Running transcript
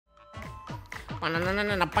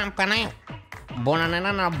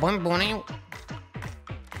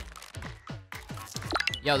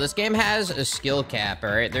Yo, this game has a skill cap,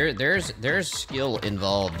 alright? There's skill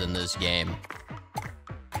involved in this game.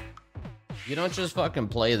 You don't just fucking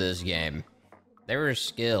play this game. There is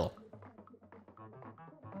skill.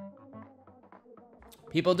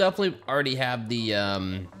 People definitely already have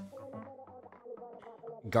the,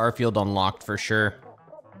 Garfield unlocked for sure.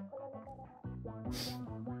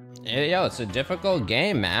 Yo, it's a difficult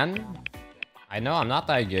game, man. I know, I'm not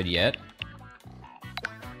that good yet.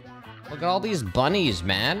 Look at all these bunnies,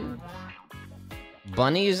 man.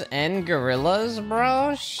 Bunnies and gorillas,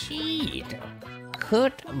 bro? Shit.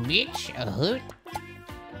 Hoot, bitch, a hoot.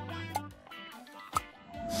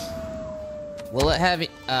 Will it have,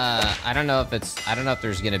 I don't know if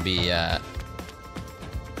there's gonna be,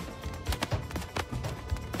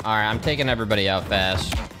 Alright, I'm taking everybody out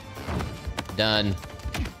fast. Done.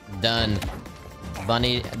 Done.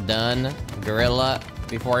 Bunny, done. Gorilla,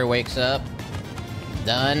 before he wakes up.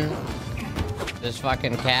 Done. This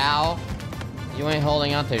fucking cow. You ain't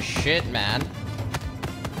holding on to shit, man.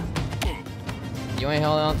 You ain't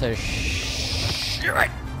holding on to shit.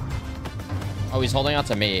 Oh, he's holding on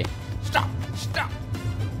to me. Stop. Stop.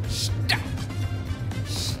 Stop.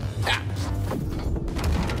 Stop.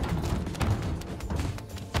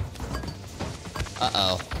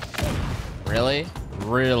 Uh-oh. Really?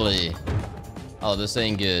 Really? Oh, this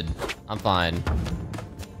ain't good. I'm fine.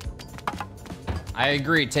 I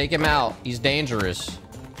agree. Take him out. He's dangerous.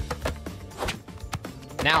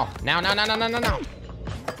 Now. Now.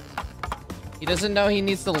 He doesn't know he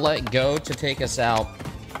needs to let go to take us out.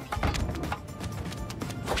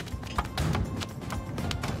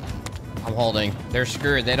 I'm holding. They're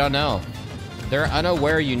screwed. They don't know. They're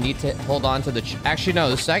unaware you need to hold on to the... Actually, no.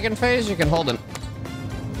 The second phase, you can hold him.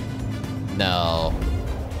 No.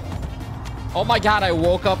 Oh my god, I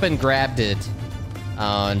woke up and grabbed it.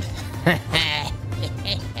 And...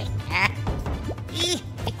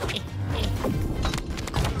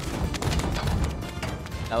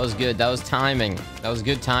 That was good. That was timing. That was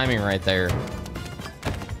good timing right there.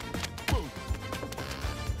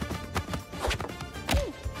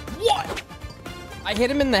 What? I hit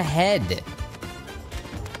him in the head.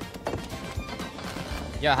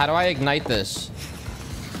 Yeah, how do I ignite this?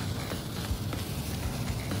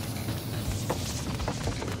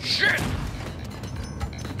 Shit!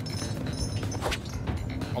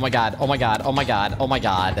 Oh my god, oh my god, oh my god, oh my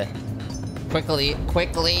god. Quickly,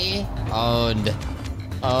 quickly. Owned.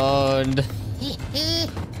 Owned.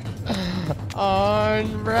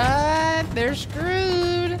 Owned, right? They're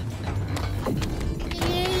screwed.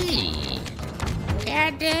 Hey.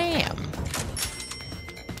 God damn.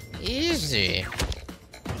 Easy.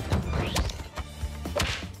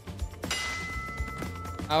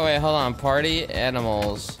 Oh wait, hold on. Party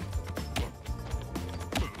animals.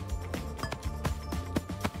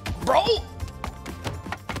 Bro!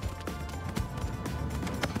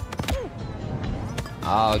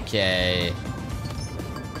 Okay.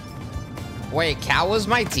 Wait, Cow was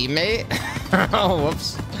my teammate? Oh,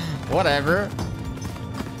 whoops. Whatever.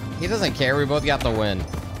 He doesn't care. We both got the win.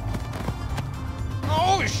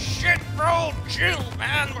 Oh, shit, bro. Chill,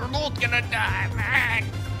 man. We're both gonna die, man.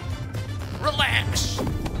 Relax.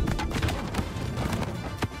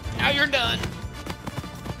 Now you're done.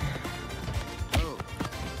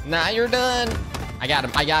 Now you're done. I got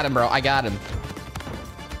him. I got him, bro. I got him.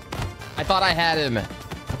 I thought I had him.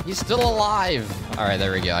 He's still alive. All right,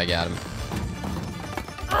 there we go. I got him.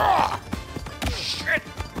 Ugh! Shit.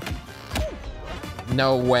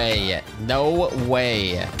 No way. No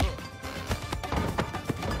way.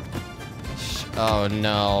 Oh,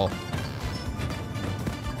 no.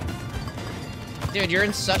 Dude, you're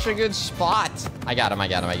in such a good spot. I got him. I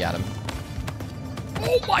got him. I got him.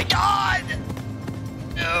 Oh, my God.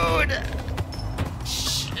 Dude.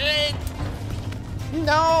 Shit.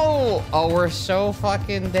 No! Oh, we're so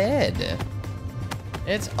fucking dead.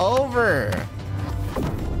 It's over.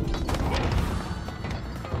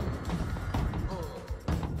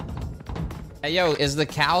 Hey, yo, is the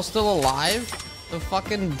cow still alive? The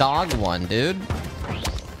fucking dog one, dude.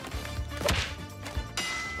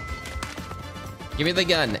 Give me the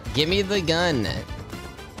gun. Give me the gun.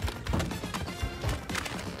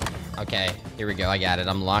 Okay, here we go. I got it.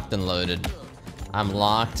 I'm locked and loaded. I'm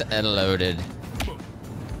locked and loaded.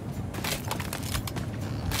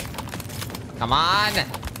 Come on!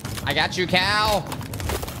 I got you, cow!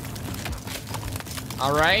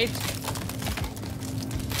 Alright.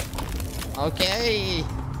 Okay.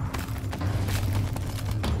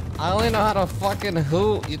 I only know how to fucking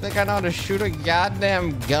hoot. You think I know how to shoot a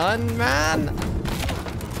goddamn gun, man?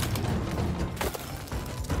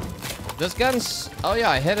 This gun's... Oh,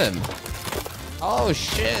 yeah, I hit him. Oh,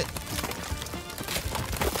 shit.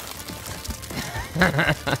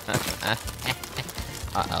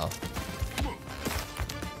 Uh-oh.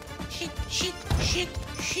 Shit.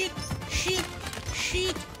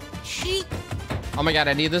 Oh my god,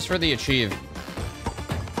 I need this for the achieve.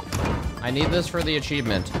 I need this for the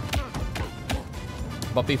achievement.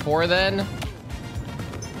 But before then...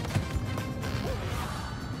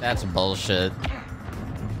 That's bullshit.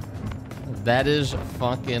 That is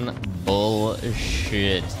fucking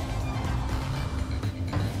bullshit.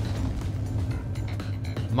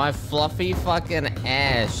 My fluffy fucking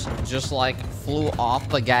ass just like flew off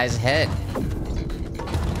the guy's head.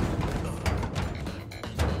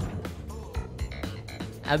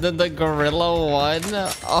 And then the gorilla won.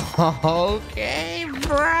 Okay,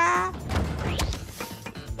 bruh.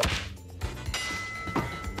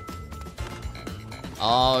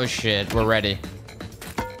 Oh shit, we're ready.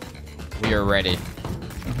 We are ready.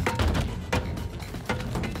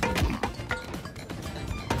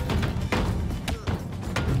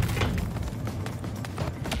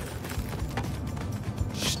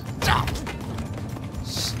 Stop!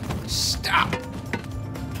 Stop!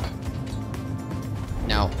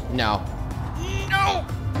 No, no. No!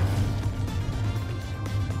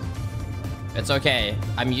 It's okay.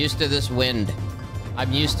 I'm used to this wind.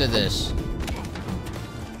 I'm used to this.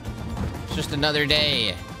 It's just another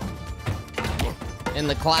day. In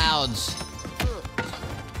the clouds.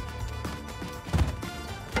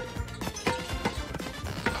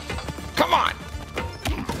 Come on!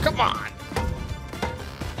 Come on!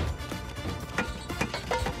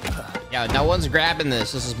 Yo, no one's grabbing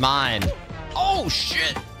this. This is mine. Oh,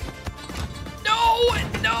 shit! No!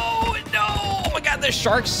 No! No! Oh my god, the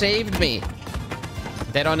shark saved me.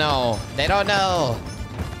 They don't know. They don't know.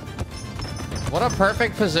 What a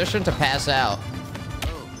perfect position to pass out.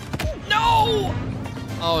 No!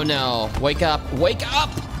 Oh no. Wake up. Wake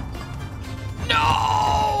up!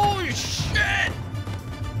 No! Shit!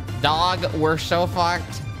 Dog, we're so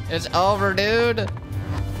fucked. It's over, dude.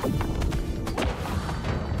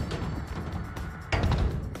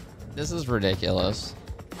 This is ridiculous.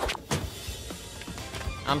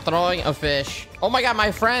 I'm throwing a fish. Oh my god,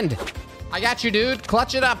 my friend. I got you, dude.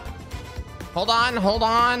 Clutch it up. Hold on, hold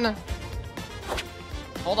on.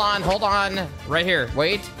 Hold on, hold on. Right here.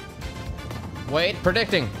 Wait. Wait,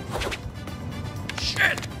 predicting.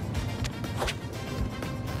 Shit.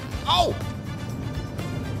 Oh!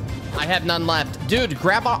 I have none left. Dude,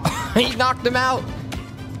 grab off. He knocked him out.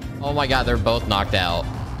 Oh my god, they're both knocked out.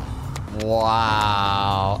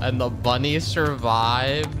 Wow. And the bunny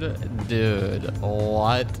survived? Dude,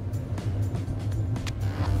 what?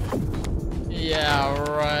 Yeah,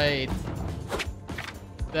 right.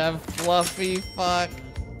 That fluffy fuck.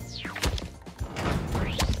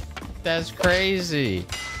 That's crazy.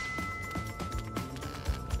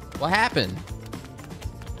 What happened?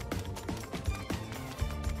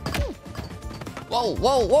 Whoa,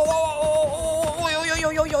 whoa, whoa, whoa, whoa, whoa, yo, yo,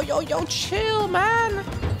 yo, yo, yo, yo, chill, man.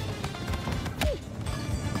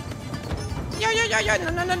 Yo, yo, yo, yo, no,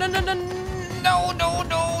 no, no, no, no, no, no, no,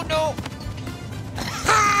 no, no.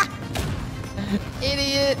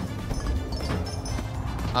 Idiot.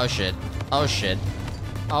 Oh, shit. Oh, shit.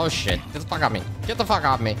 Oh, shit. Get the fuck off me. Get the fuck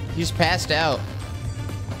off me. He's passed out.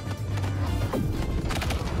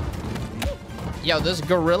 Yo, this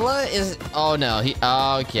gorilla is... Oh, no. He...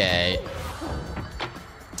 Okay.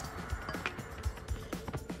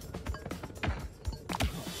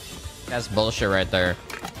 That's bullshit right there.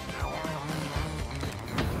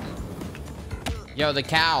 Yo, the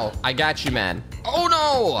cow. I got you, man. Oh,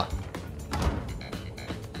 no!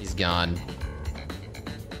 He's gone.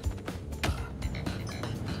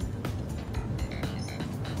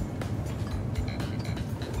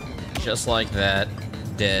 Just like that.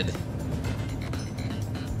 Dead.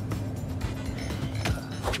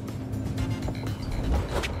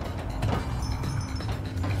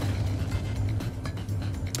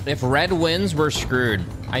 If red wins, we're screwed.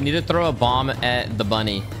 I need to throw a bomb at the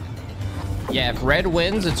bunny. Yeah, if red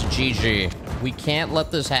wins, it's GG. We can't let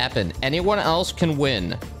this happen. Anyone else can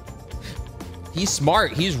win. He's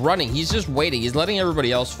smart. He's running. He's just waiting. He's letting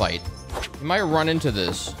everybody else fight. He might run into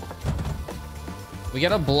this. We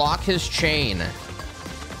gotta block his chain.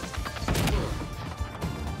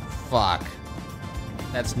 Fuck.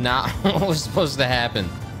 That's not what was supposed to happen.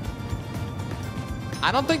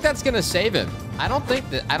 I don't think that's gonna save him. I don't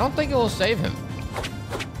think it will save him.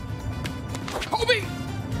 Kobe!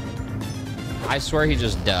 I swear he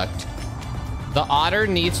just ducked. The otter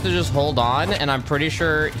needs to just hold on, and I'm pretty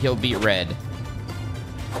sure he'll beat red.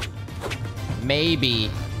 Maybe.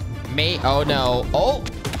 Oh no. Oh!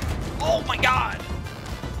 Oh my god.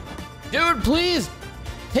 Dude, please.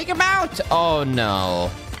 Take him out. Oh no.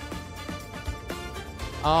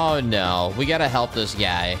 Oh no. We gotta help this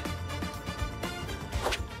guy.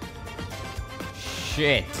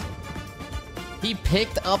 Shit. He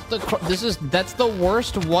picked up the... That's the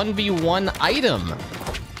worst 1v1 item.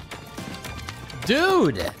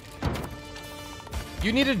 Dude.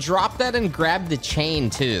 You need to drop that and grab the chain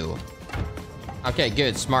too. Okay,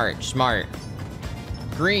 good. Smart. Smart.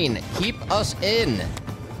 Green, keep us in.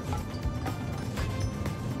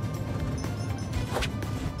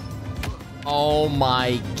 Oh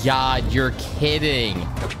my god, you're kidding.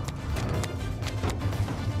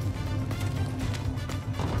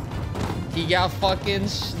 He got fucking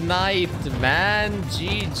sniped, man.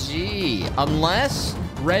 GG. Unless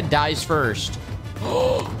red dies first.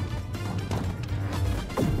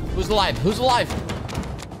 Who's alive? Who's alive?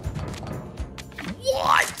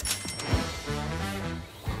 What?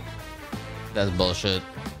 That's bullshit.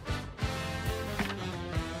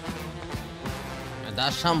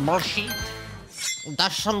 That's some bullshit.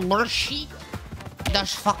 That's some bullshit.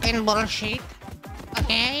 That's fucking bullshit.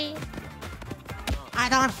 Okay? I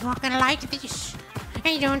don't fucking like this.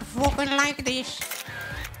 I don't fucking like this.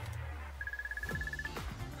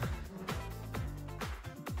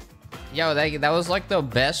 Yo, that was like the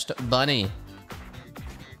best bunny.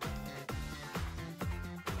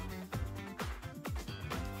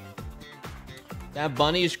 That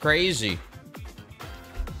bunny's crazy.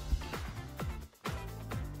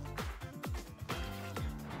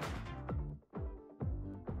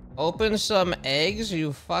 Open some eggs,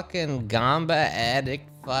 you fucking Gamba addict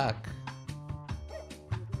fuck.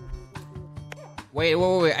 Wait.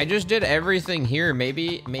 I just did everything here.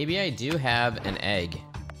 Maybe I do have an egg.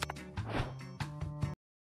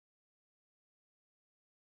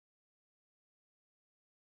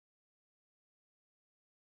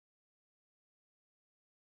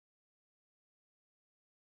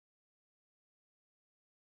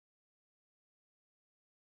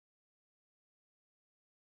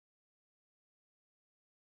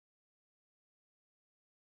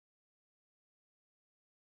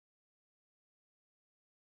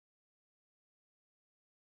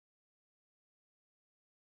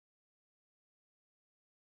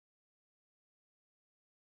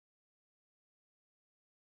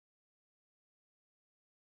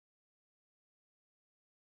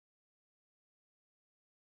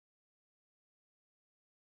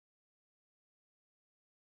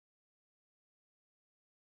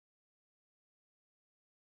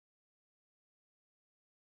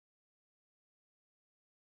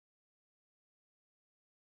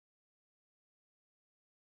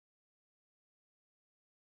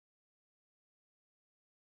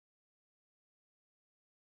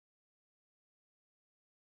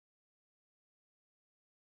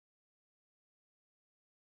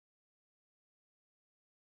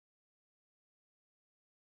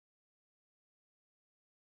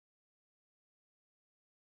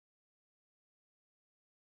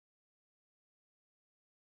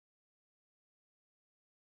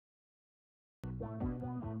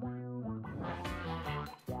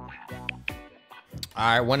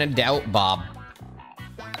 Alright, when in doubt, Bob.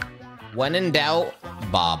 When in doubt,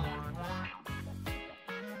 Bob.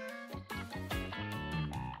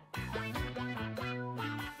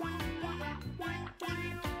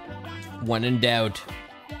 When in doubt.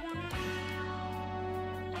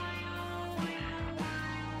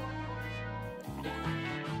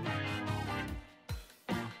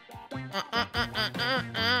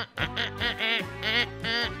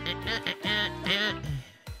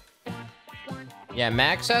 Yeah,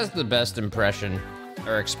 Max has the best impression,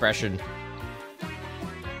 or expression.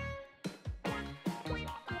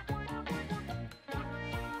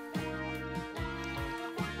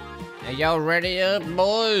 Hey, y'all ready up,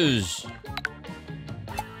 boys?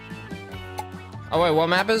 Oh, wait, what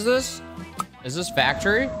map is this? Is this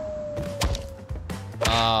factory?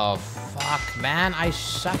 Oh, fuck, man, I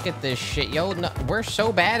suck at this shit. Yo, no, we're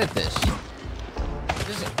so bad at this.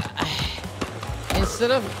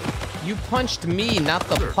 Instead of... You punched me, not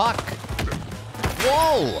the puck.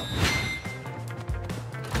 Whoa!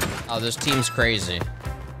 Oh, this team's crazy.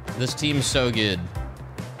 This team's so good.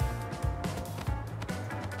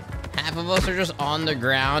 Half of us are just on the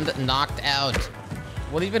ground, knocked out.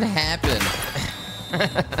 What even happened?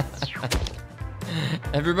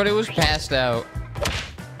 Everybody was passed out.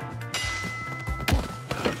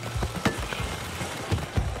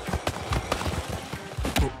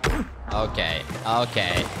 Okay,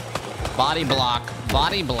 okay. Body block,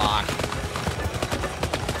 body block.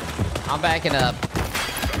 I'm backing up.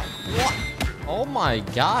 What? Oh my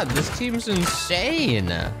god, this team's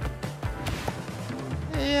insane.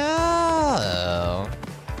 Yeah.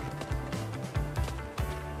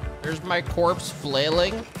 There's my corpse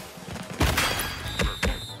flailing.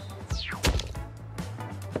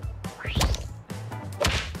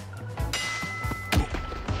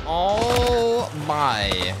 Oh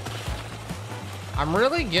my. I'm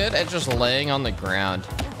really good at just laying on the ground.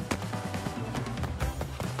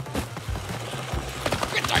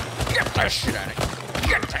 Get that shit out of here.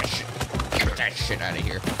 Get that shit out of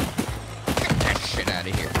here. Get that shit out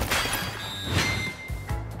of here.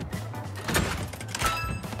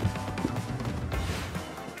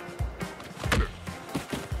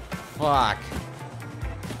 Fuck.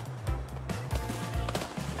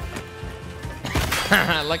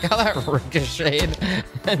 Look how that ricocheted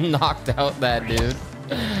and knocked out that dude.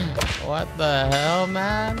 What the hell,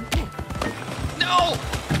 man? No!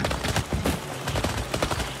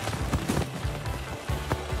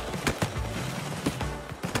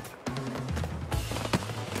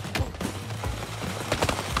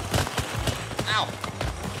 Ow!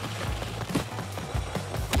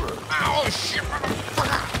 Ow, shit,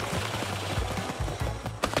 motherfucker!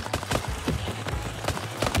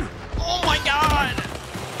 Oh my god!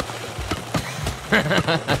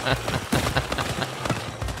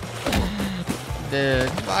 Dude,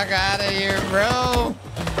 fuck out of here, bro.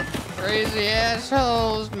 Crazy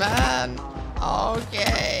assholes, man.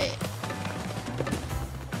 Okay.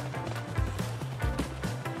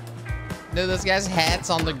 Dude, this guy's hat's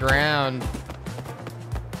on the ground.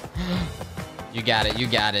 You got it, you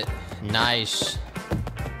got it. Nice.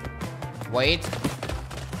 Wait.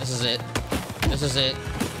 This is it. This is it.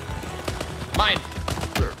 Mine.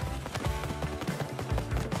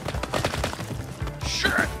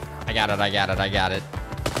 Sure. I got it, I got it, I got it.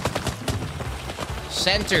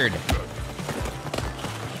 Centered.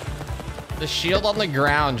 The shield on the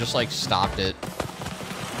ground just like stopped it.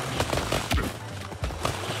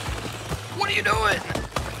 What are you doing?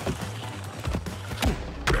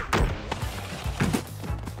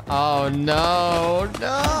 Oh no,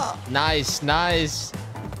 no. Nice, nice.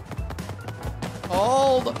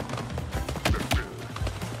 Hold.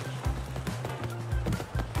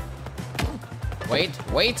 Wait,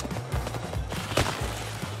 wait.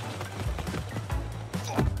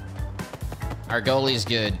 Our goalie's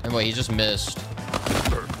good. And wait, he just missed.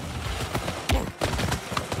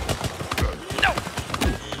 No!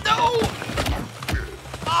 No!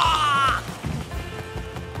 Ah!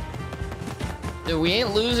 Dude, we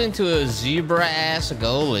ain't losing to a zebra-ass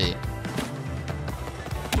goalie.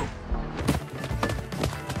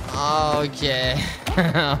 Okay.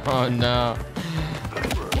 Oh no.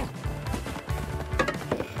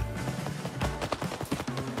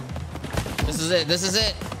 This is it. This is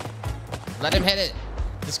it. Let him hit it.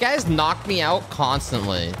 This guy's knocked me out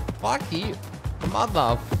constantly. Fuck you,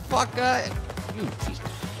 motherfucker. You piece.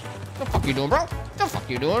 The fuck you doing, bro? The fuck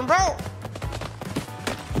you doing, bro?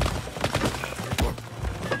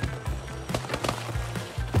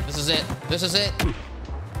 This is it. This is it.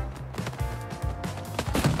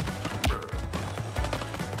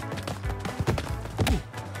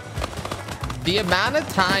 The amount of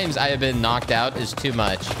times I have been knocked out is too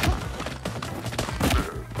much.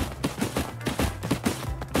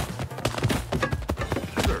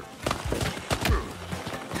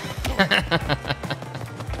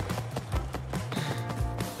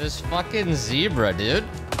 This fucking zebra, dude.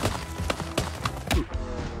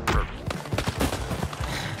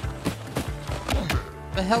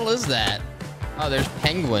 The hell is that? Oh, there's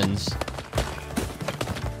penguins.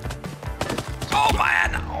 Oh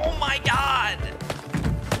man! Oh my god!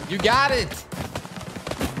 You got it!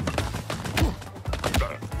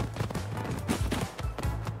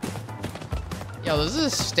 Yo, this is a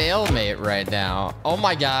stalemate right now. Oh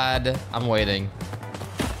my god. I'm waiting.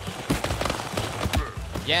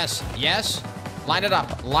 Yes, yes. Line it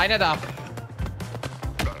up. Line it up.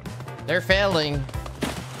 They're failing.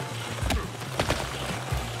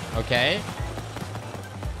 Okay.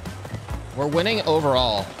 We're winning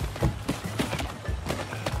overall.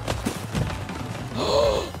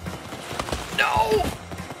 No!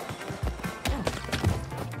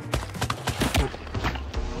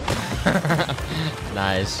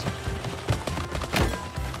 Nice.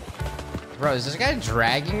 Bro, is this guy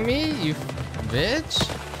dragging me? You bitch?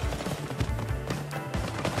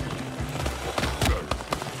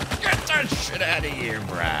 Get that shit out of here,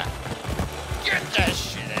 bruh. Get that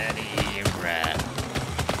shit out of here, bruh.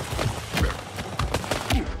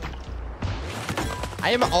 I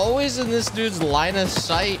am always in this dude's line of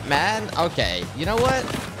sight, man. Okay, you know what?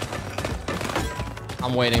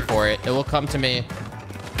 I'm waiting for it. It will come to me.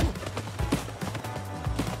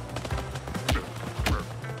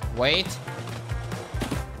 Wait.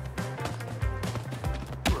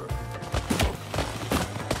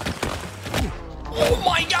 Oh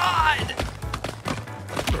my god!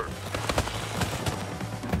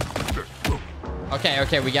 Okay,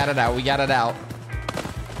 okay, we got it out. We got it out.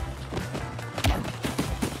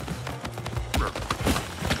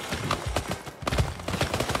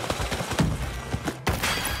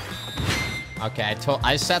 Okay,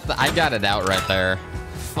 I got it out right there.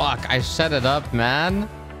 Fuck, I set it up, man.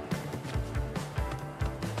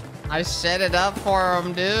 I set it up for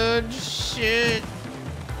him, dude. Shit.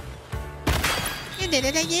 You did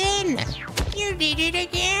it again. You did it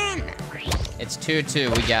again. It's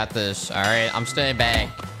 2-2. We got this. All right, I'm staying back.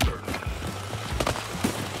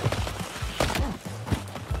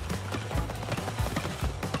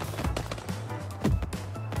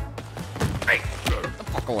 Hey, get the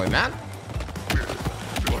fuck away, man.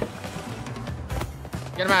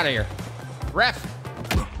 Get him out of here. Ref.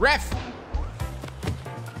 Ref.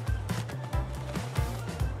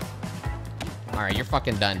 All right, you're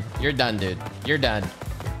fucking done. You're done, dude. You're done.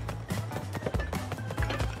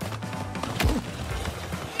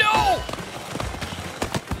 No!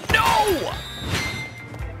 No!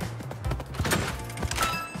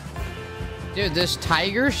 Dude, this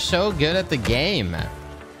tiger's so good at the game.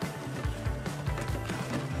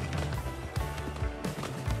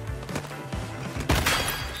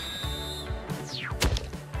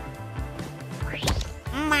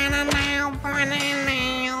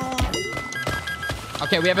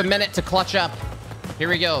 Okay, we have a minute to clutch up. Here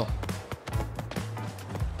we go.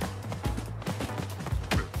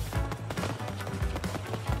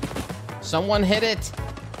 Someone hit it.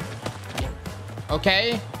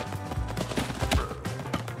 Okay.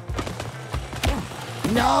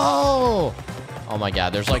 No! Oh my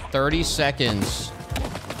god, there's like 30 seconds.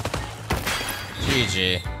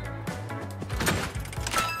 GG.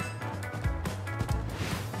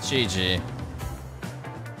 GG.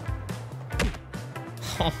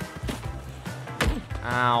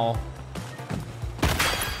 Ow.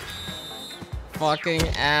 Fucking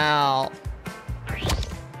ow.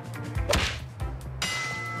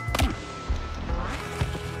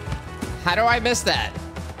 How do I miss that?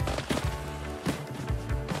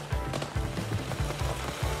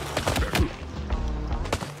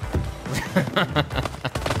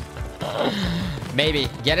 Maybe.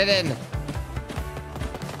 Get it in.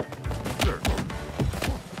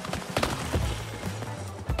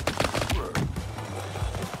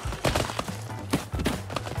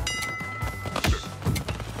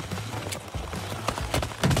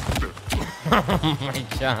 Oh my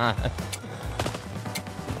god.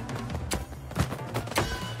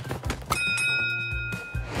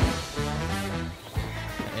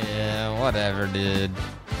 Yeah, whatever, dude.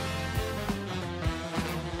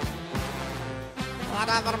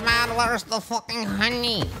 Whatever, man. Where's the fucking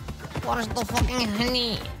honey? Where's the fucking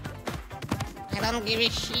honey? I don't give a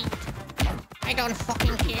shit. I don't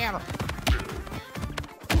fucking care.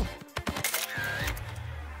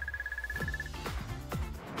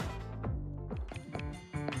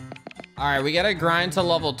 All right, we gotta grind to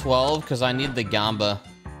level 12 because I need the Gamba.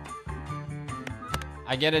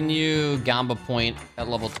 I get a new Gamba point at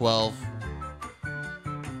level 12.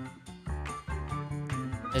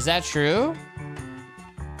 Is that true?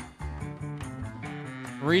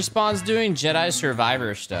 Respawn's doing Jedi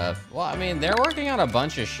Survivor stuff. Well, I mean, they're working on a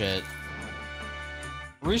bunch of shit.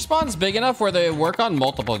 Respawn's big enough where they work on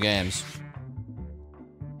multiple games.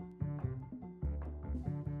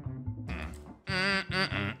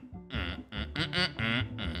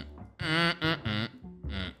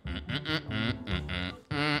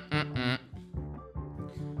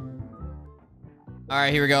 All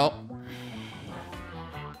right, here we go.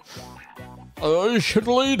 Shit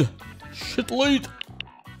lead. Shit lead.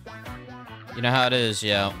 You know how it is,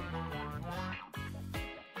 yo.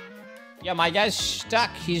 Yeah, my guy's stuck.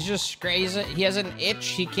 He's just crazy. He has an itch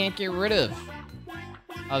he can't get rid of.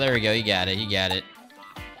 Oh, there we go. You got it. You got it.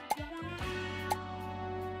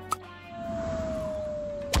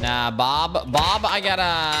 Nah, Bob,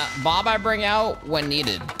 I bring out when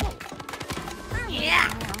needed. Yeah.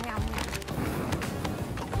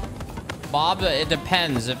 Bob, it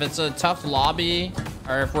depends. If it's a tough lobby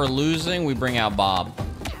or if we're losing, we bring out Bob.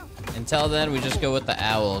 Until then, we just go with the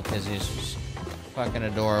owl because he's just fucking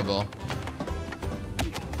adorable.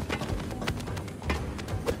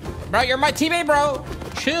 Bro, you're my teammate, bro.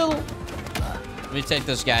 Chill. Let me take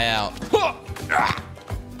this guy out.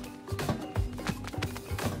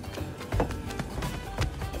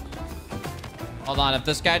 Hold on, if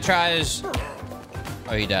this guy tries...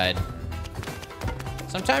 Oh, he died.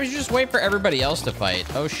 Sometimes you just wait for everybody else to fight.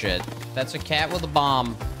 Oh, shit. That's a cat with a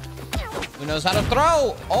bomb. Who knows how to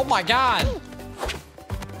throw? Oh, my God.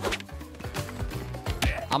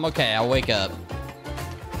 I'm okay. I'll wake up.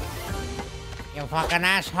 You fucking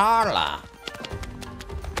asshole.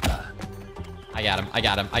 I got him. I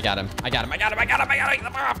got him. I got him. I got him. I got him. I got him. I got him. Get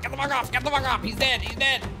the fuck off. Get the fuck off. Get the fuck off. He's dead. He's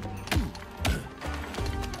dead.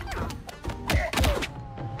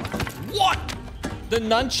 What? The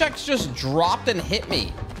nunchucks just dropped and hit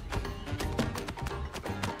me.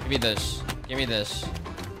 Give me this. Give me this.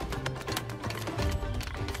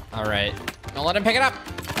 All right. Don't let him pick it up.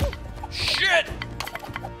 Shit.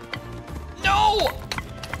 No.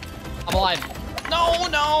 I'm alive. No,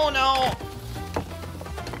 no, no.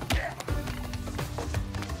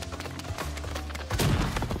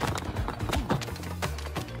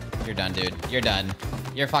 You're done, dude. You're done.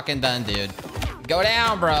 You're fucking done, dude. Go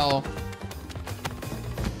down, bro.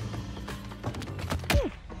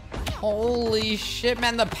 Holy shit,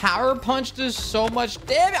 man. The power punch does so much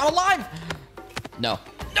damage. I'm alive. No.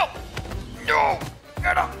 No. No.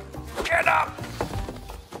 Get up. Get up.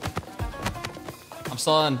 I'm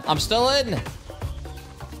still in. I'm still in.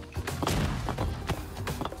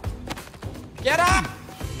 Get up.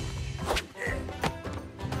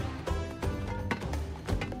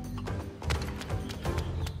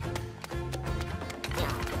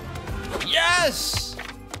 Yes.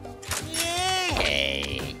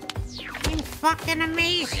 Yay. I'm fucking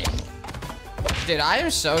amazing. Dude, I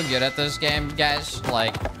am so good at this game, guys.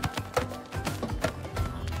 Like,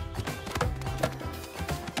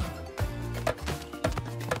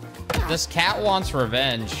 this cat wants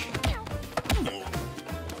revenge.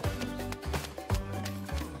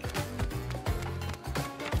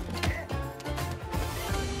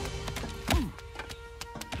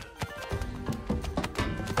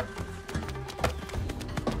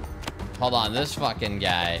 Hold on, this fucking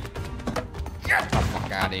guy. Get the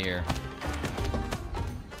fuck out of here.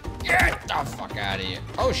 Get the fuck out of here.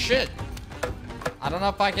 Oh, shit. I don't know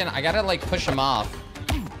if I can... I gotta, like, push him off.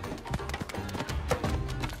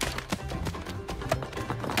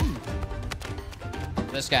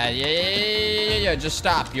 This guy. Yeah. Just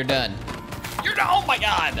stop. You're done. You're done. Oh, my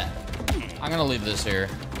God. I'm gonna leave this here.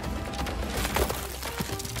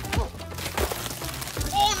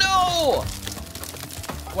 Oh, no!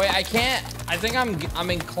 Wait, I can't. I think I'm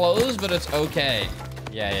enclosed, but it's okay.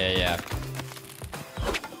 Yeah.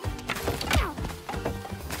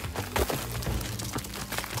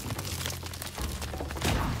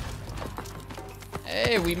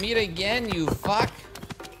 Hey, we meet again, you fuck.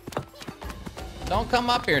 Don't come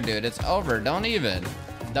up here, dude. It's over. Don't even.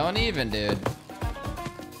 Don't even, dude.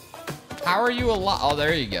 How are you alive? Oh,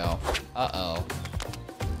 there you go. Uh-oh.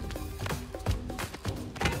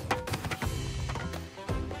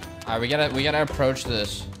 All right, we gotta approach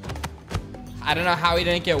this. I don't know how he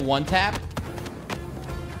didn't get one tap.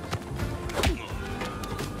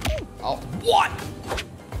 Oh, what?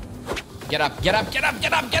 Get up, get up, get up,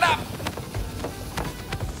 get up, get up.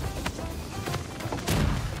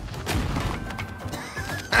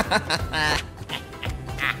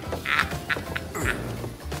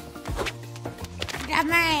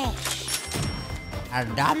 Dumbass. A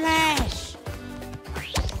dumbass.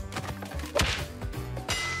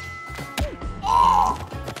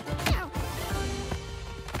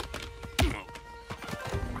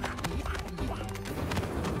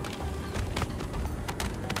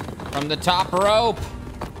 From the top rope.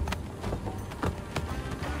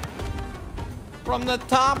 From the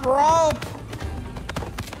top rope.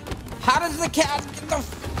 How does the cat get the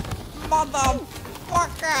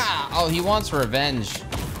motherfucker? Oh, he wants revenge.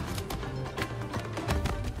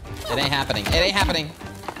 It ain't happening. It ain't happening.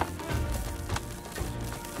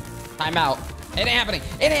 Time out. It ain't happening.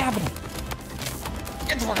 It ain't happening.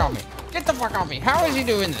 Get the fuck off me. Get the fuck off me. How is he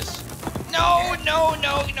doing this? No.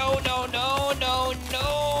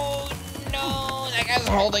 That guy's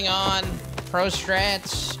holding on. Pro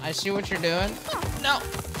strats. I see what you're doing. No.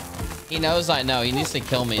 He knows I know. He needs to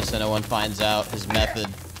kill me so no one finds out his method.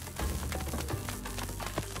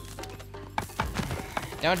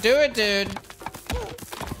 Don't do it, dude.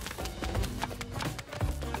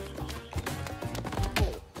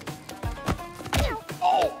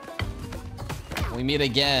 Oh. We meet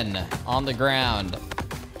again on the ground.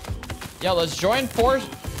 Yo, let's join force.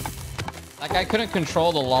 That guy couldn't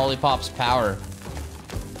control the lollipop's power.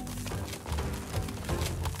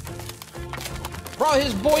 Bro,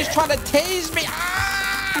 his boy's trying to tase me.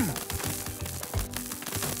 Ah!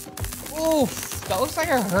 Oof, that looks like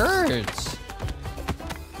it hurts.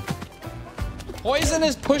 Poison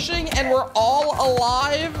is pushing and we're all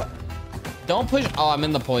alive. Don't push. Oh, I'm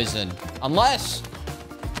in the poison. Unless.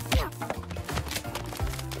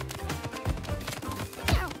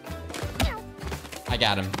 I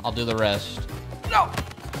got him. I'll do the rest. No.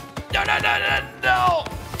 No.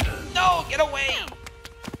 No, get away.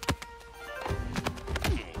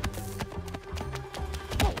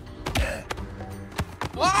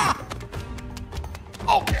 Ah!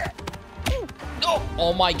 Oh! Oh!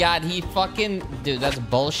 Oh my god, he fucking... Dude, that's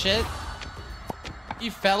bullshit. He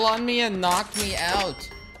fell on me and knocked me out.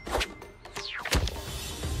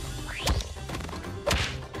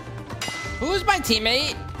 Who's my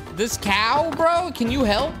teammate? This cow, bro? Can you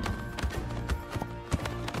help?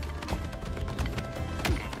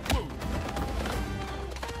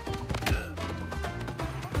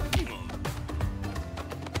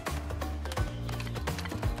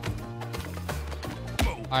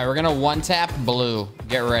 All right, we're gonna one tap blue.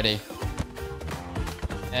 Get ready.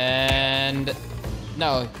 And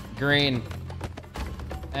no, green.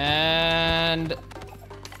 And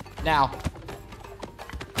now.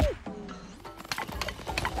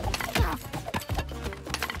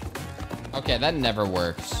 Okay, that never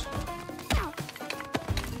works.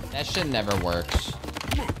 That shit never works.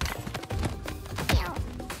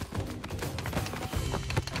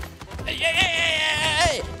 Hey, hey, hey, hey,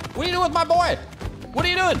 hey, hey! What are you doing with my boy? What are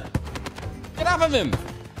you doing? Get off of him!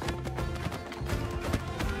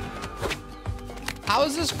 How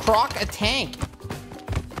is this croc a tank?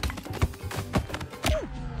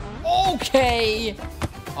 Okay!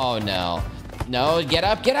 Oh no. No, get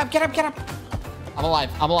up, get up, get up, get up! I'm alive,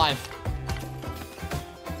 I'm alive.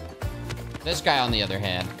 This guy on the other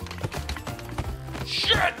hand.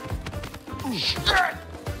 Shit! Shit!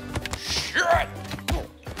 Shit!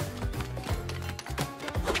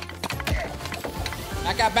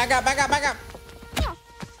 Back up, back up, back up, back up.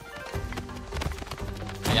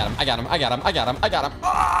 I got him, I got him, I got him, I got him, I got him.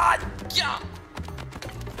 Ah, yeah.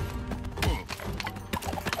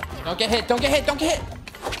 Don't get hit, don't get hit, don't get hit.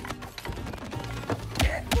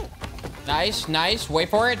 Nice, nice. Wait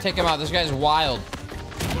for it, take him out. This guy's wild.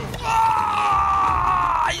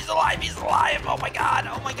 Ah, he's alive, he's alive. Oh my god,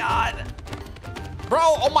 oh my god. Bro,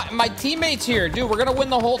 oh my teammate's here. Dude, we're gonna win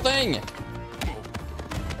the whole thing.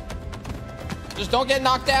 Just don't get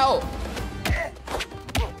knocked out.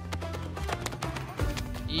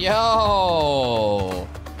 Yo.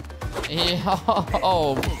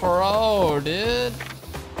 Yo, bro, dude.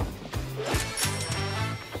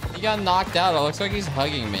 He got knocked out. It looks like he's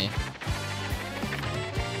hugging me.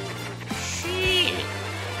 Shit.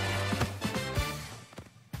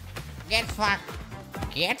 Get fucked.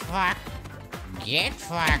 Get fucked. Get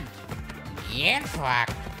fucked. Get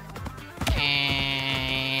fucked.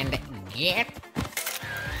 And get.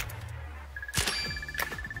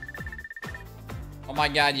 Oh my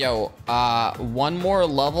god, yo. One more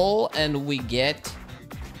level and we get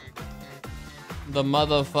the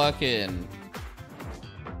motherfucking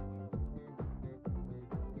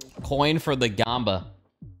coin for the gamba.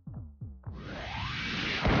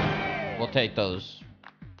 We'll take those.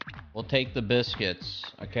 We'll take the biscuits.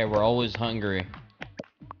 Okay, we're always hungry.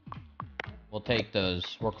 We'll take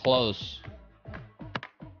those. We're close.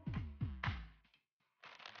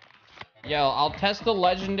 Yo, I'll test the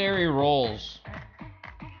legendary rolls.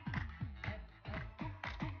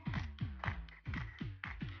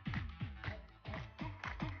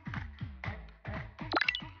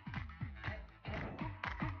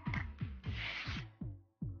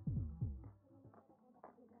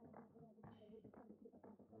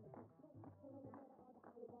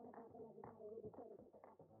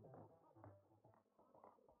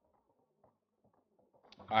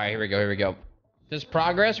 All right, here we go, here we go. Does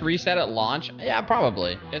progress reset at launch? Yeah,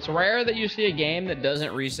 probably. It's rare that you see a game that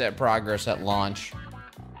doesn't reset progress at launch.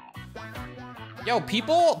 Yo,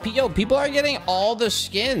 people are getting all the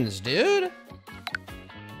skins, dude.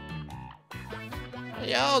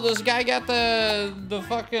 Yo, this guy got the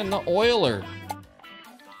fucking Oiler.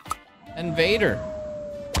 And Vader.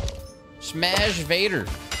 Smash Vader.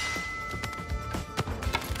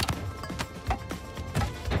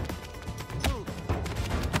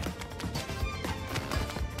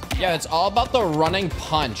 Yeah, it's all about the running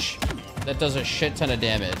punch that does a shit ton of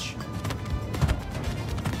damage.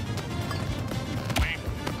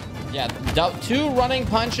 Yeah, 2 running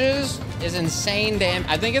punches is insane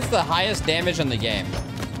I think it's the highest damage in the game.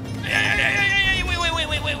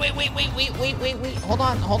 Wait.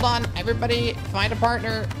 Hold on. Everybody find a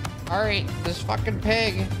partner. All right, this fucking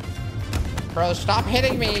pig. Bro, stop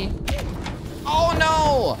hitting me. Oh,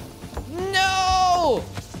 no. No.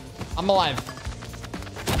 I'm alive.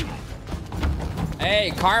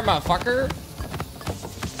 Hey, karma, fucker.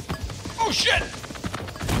 Oh, shit.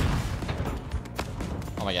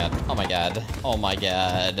 Oh my god. Oh my god. Oh my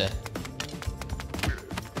god.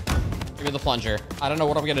 Give me the plunger. I don't know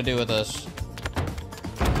what I'm gonna do with this.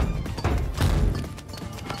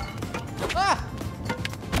 Ah!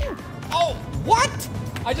 Oh, what?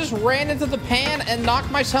 I just ran into the pan and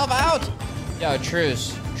knocked myself out. Yo,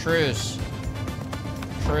 truce. Truce.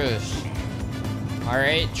 Truce. All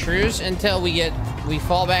right, truce until we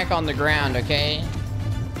fall back on the ground, okay?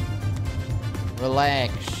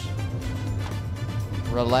 Relax.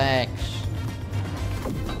 Relax.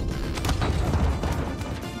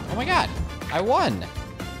 Oh my god, I won.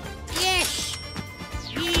 Yes.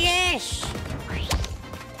 Yes.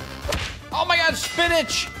 Oh my god,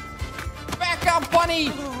 spinach. Back up,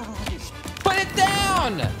 bunny. Put it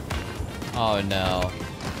down. Oh no.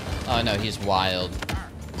 Oh no, he's wild.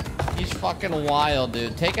 He's fucking wild,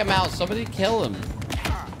 dude. Take him out. Somebody kill him.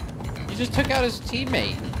 He just took out his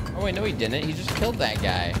teammate. Oh wait, no he didn't. He just killed that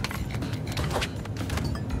guy.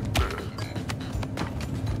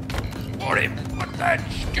 Morty, what that?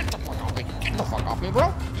 Get the fuck off me. Get the fuck off me,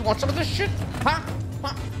 bro. You want some of this shit? Huh?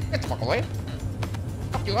 Huh? Get the fuck away.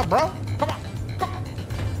 Fuck you up, bro. Come on. Come on.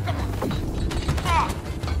 Come on. Ah!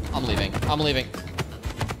 I'm leaving. I'm leaving.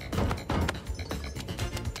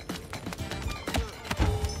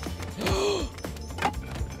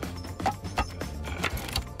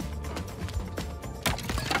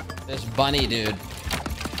 This bunny, dude.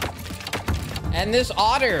 And this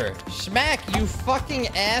otter. Smack, you fucking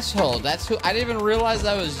asshole. That's who. I didn't even realize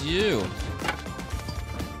that was you.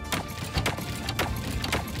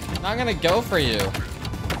 I'm not gonna go for you.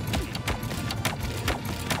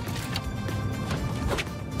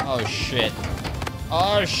 Oh, shit.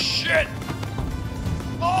 Oh, shit.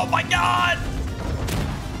 Oh, my God.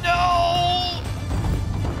 No.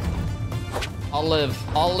 I'll live.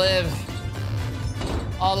 I'll live.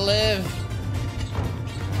 I'll live.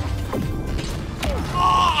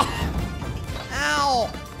 Oh! Ow!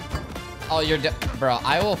 Oh, you're dead. Bro,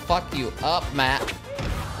 I will fuck you up, Matt.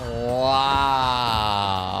 Wow.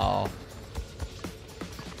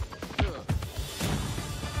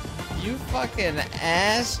 You fucking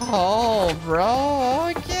asshole,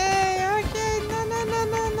 bro. Okay, okay. No, no, no,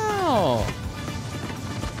 no, no.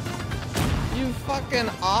 You fucking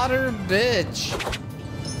otter bitch.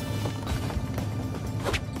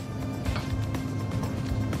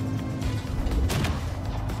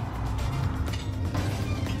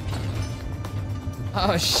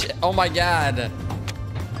 Oh shit, oh my god.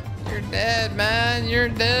 You're dead, man, you're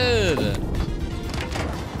dead.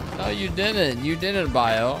 No, you didn't. You didn't,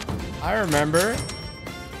 Bio. I remember.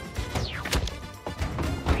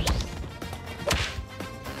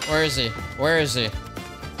 Where is he? Where is he?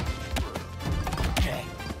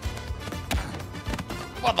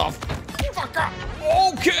 What the fuck up?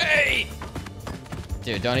 Okay!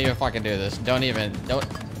 Dude, don't even fucking do this. Don't.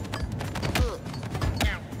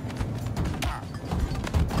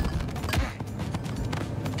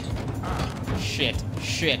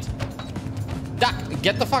 Shit. Duck,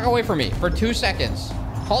 get the fuck away from me for 2 seconds.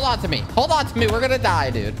 Hold on to me. Hold on to me. We're gonna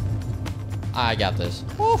die, dude. I got this.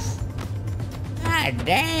 Oof. God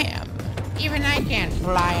damn. Even I can't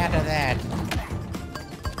fly out of that.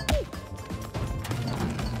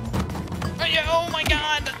 Oh my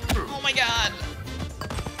god. Oh my god.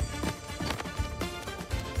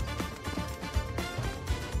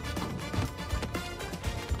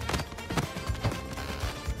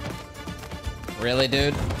 Really,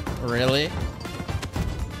 dude? Really?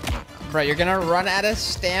 Bro, you're gonna run out of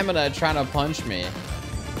stamina trying to punch me.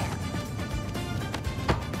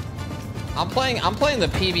 I'm playing the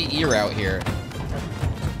PvE route here.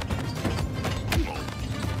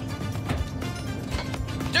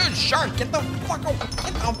 Dude, shark, get the fuck away.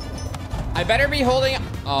 I better be holding.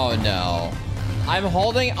 Oh no. I'm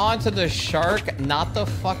holding onto the shark, not the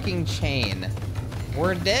fucking chain.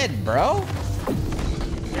 We're dead, bro.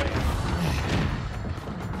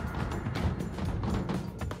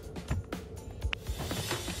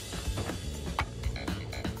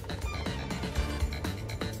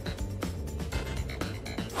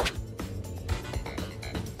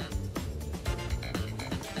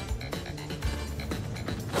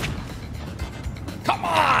 Come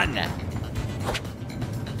on!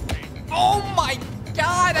 Oh my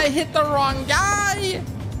god, I hit the wrong guy!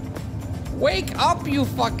 Wake up, you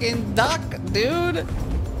fucking duck, dude!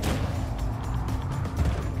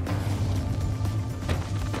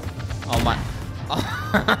 Oh my...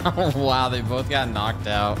 Wow, they both got knocked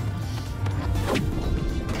out.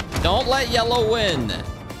 Don't let yellow win.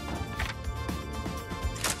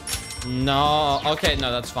 No, okay,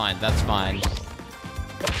 no, that's fine, that's fine.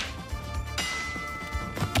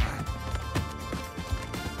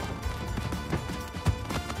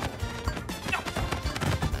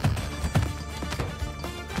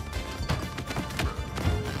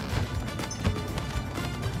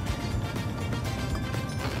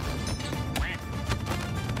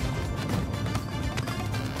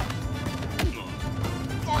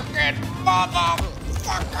 Fucking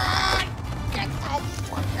motherfucker! Get the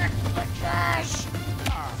fuck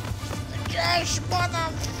Orange,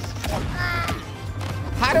 motherfucker!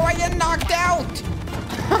 How do I get knocked out?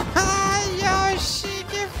 Yo, shit,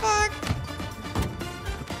 get fucked.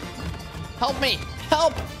 Help me,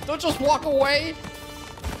 help! Don't just walk away.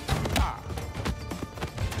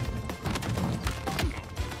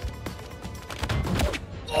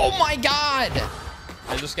 Oh my God!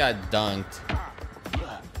 I just got dunked.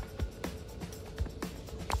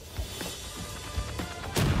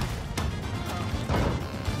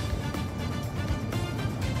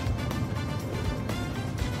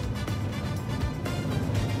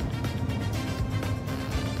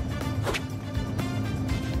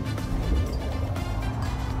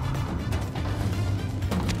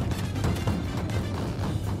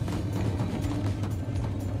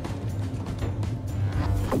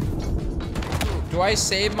 Do I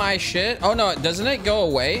save my shit? Oh no, doesn't it go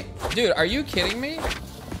away? Dude, are you kidding me?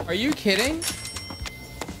 Are you kidding?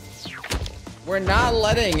 We're not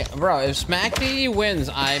letting, bro, if SmackD wins,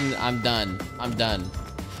 I'm done. I'm done.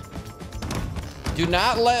 Do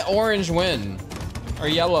not let orange win. Or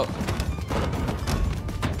yellow.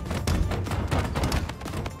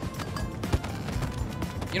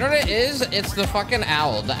 You know what it is? It's the fucking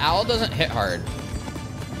owl. The owl doesn't hit hard.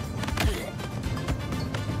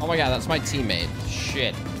 Oh my God, that's my teammate.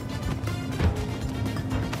 Shit.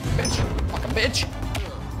 Bitch. Fucking bitch.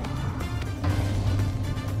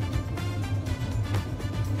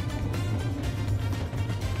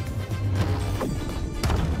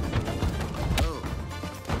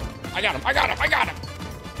 I got him. I got him. I got him.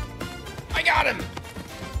 I got him.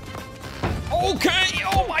 Okay.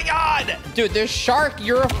 Oh my God. Dude, this shark,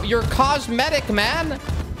 you're cosmetic, man.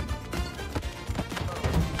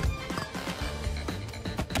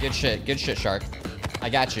 Good shit, shark. I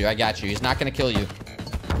got you, He's not gonna kill you.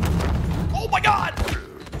 Oh my God!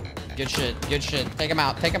 Good shit. Take him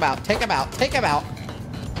out, take him out.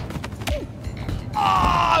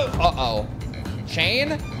 Oh! Uh-oh.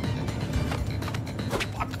 Chain?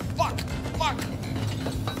 Fuck.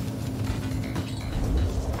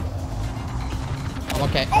 I'm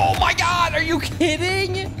okay. Oh my God, are you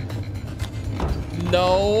kidding?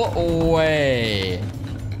 No way.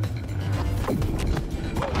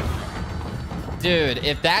 Dude,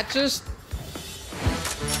 if that is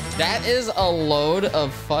a load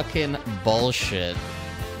of fucking bullshit.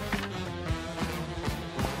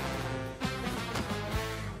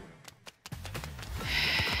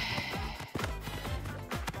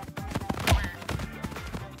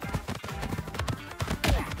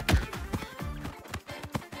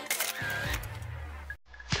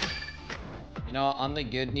 You know, on the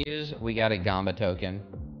good news, we got a Gamba token.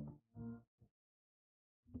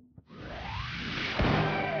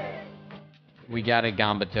 We got a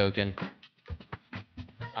Gamba token.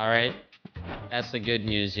 Alright? That's the good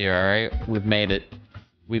news here, alright? We've made it.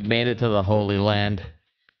 We've made it to the Holy Land.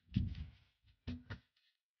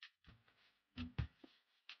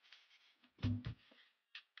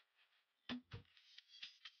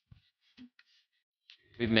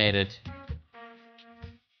 We've made it.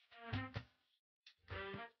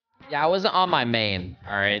 Yeah, I wasn't on my main,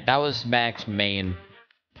 alright? That was Mac's main.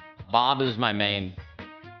 Bob is my main.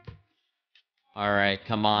 All right,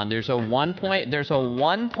 come on. There's a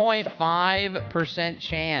 1.5%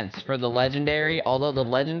 chance for the legendary, although the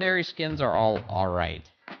legendary skins are all right.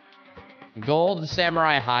 Gold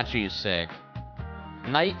Samurai Hachi is sick.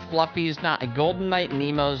 Knight Fluffy's not, Golden Knight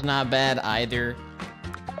Nemo's not bad either.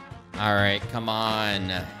 All right, come on.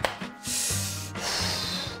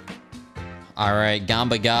 All right,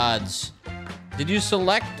 Gamba Gods. Did you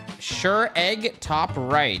select Sure Egg top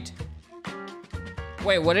right?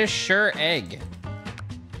 Wait, what is Sure Egg?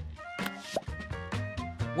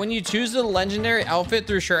 When you choose the legendary outfit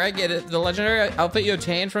through Sure Egg, the legendary outfit you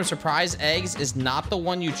obtain from surprise eggs is not the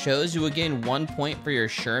one you chose. You will gain 1 point for your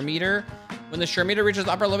Sure meter. When the Sure meter reaches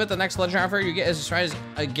the upper limit, the next legendary outfit you get is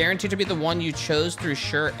guaranteed to be the one you chose through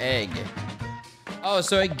Sure Egg. Oh,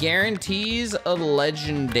 so it guarantees a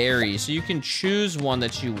legendary, so you can choose one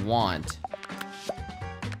that you want.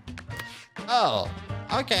 Oh.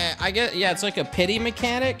 Okay, I get, yeah, it's like a pity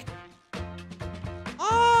mechanic.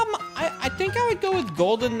 I think I would go with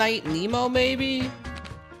Golden Knight Nemo, maybe?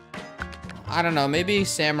 I don't know, maybe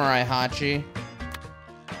Samurai Hachi.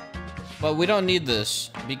 But we don't need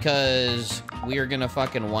this, because we are gonna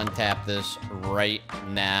fucking one-tap this right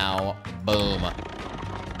now. Boom.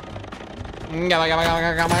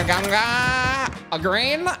 A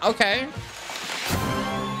green? Okay.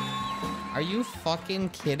 Are you fucking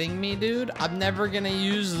kidding me, dude? I'm never gonna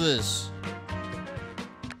use this.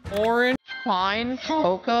 Orange fine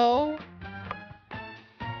cocoa?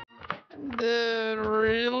 Dude,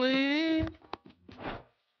 really?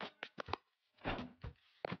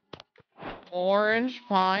 Orange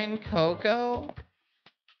pine cocoa?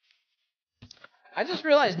 I just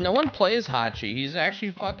realized no one plays Hachi. He's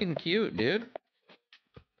actually fucking cute, dude.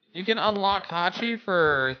 You can unlock Hachi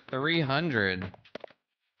for 300.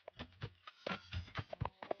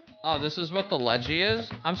 Oh, this is what the Leggy is?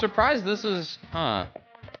 I'm surprised this is... Huh.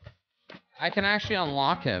 I can actually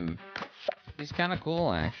unlock him. He's kind of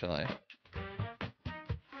cool, actually.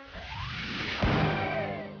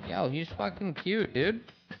 Yo, he's fucking cute, dude.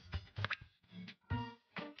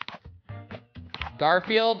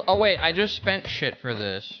 Garfield? Oh, wait, I just spent shit for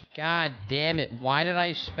this. God damn it. Why did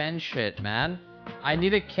I spend shit, man? I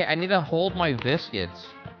need to hold my biscuits.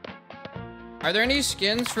 Are there any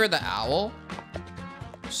skins for the owl?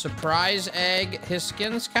 Surprise egg. His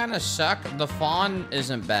skins kind of suck. The fawn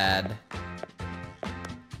isn't bad.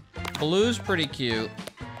 Blue's pretty cute.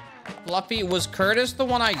 Fluffy. Was Curtis the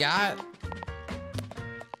one I got?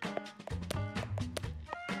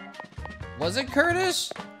 Was it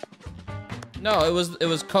Curtis? No, it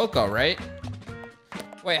was Coco, right?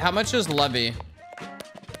 Wait, how much is Levy?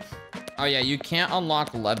 Oh yeah, you can't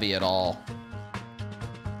unlock Levy at all.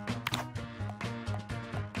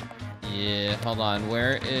 Yeah, hold on.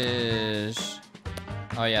 Where is...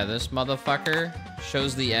 Oh yeah, this motherfucker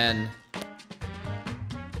shows the end.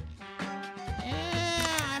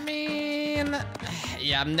 I mean...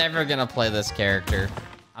 Yeah, I'm never gonna play this character.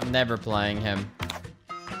 I'm never playing him.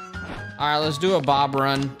 Alright, let's do a Bob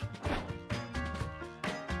run.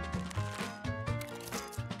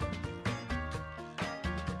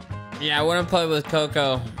 Yeah, I wouldn't play with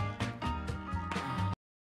Coco.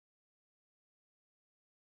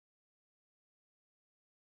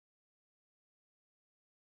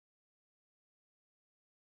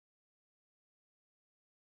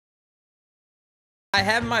 I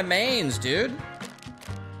have my mains, dude.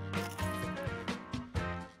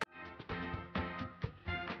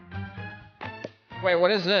 Wait, what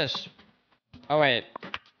is this? Oh, wait.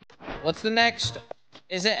 What's the next?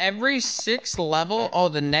 Is it every 6th level? Oh,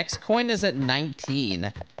 the next coin is at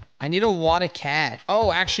 19. I need a wad of cash.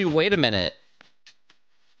 Oh, actually, wait a minute.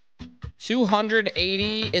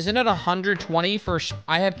 280. Isn't it 120 for...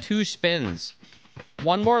 I have 2 spins.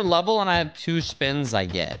 One more level and I have 2 spins I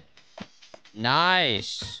get.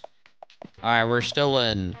 Nice. Alright, we're still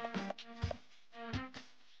in.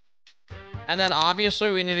 And then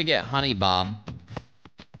obviously we need to get Honey Bob.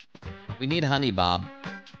 We need Honey Bob.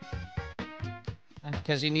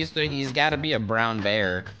 Because he's got to be a brown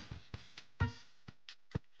bear.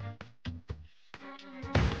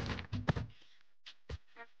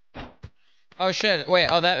 Oh shit, wait,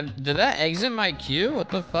 oh did that exit my queue? What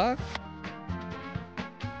the fuck?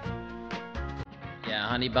 Yeah,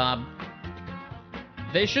 Honey Bob.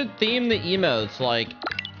 They should theme the emotes, like,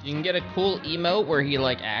 you can get a cool emote where he,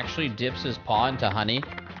 like, actually dips his paw into honey.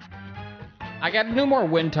 I gotta do more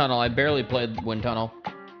Wind Tunnel, I barely played Wind Tunnel.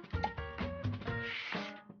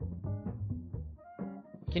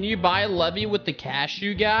 Can you buy Levy with the cash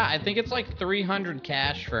you got? I think it's like 300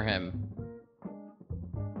 cash for him.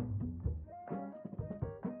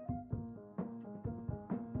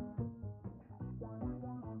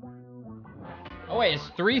 Oh wait, it's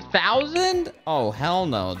 3,000? Oh, hell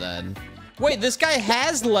no then. Wait, this guy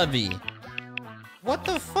has Levy. What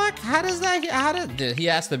the fuck? How does that, dude, he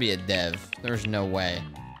has to be a dev. There's no way.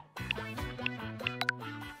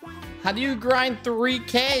 How do you grind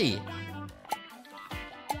 3K?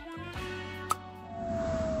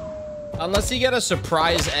 Unless he get a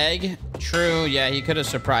surprise egg. True, yeah, he could have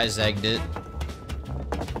surprise egged it.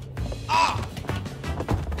 Ah!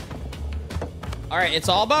 All right, it's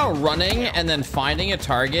all about running and then finding a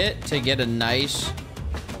target to get a nice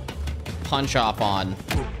punch off on.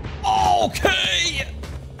 Okay!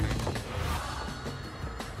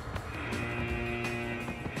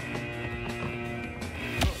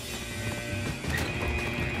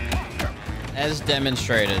 As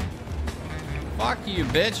demonstrated. Fuck you,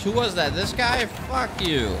 bitch. Who was that? This guy? Fuck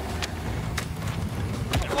you.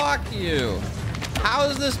 Fuck you. How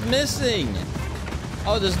is this missing?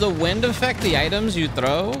 Oh, does the wind affect the items you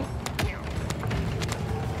throw?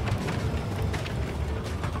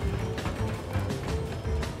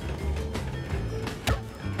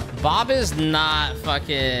 Bob is not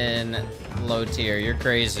fucking low tier. You're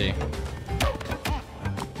crazy.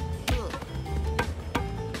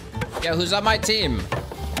 Yo, who's on my team?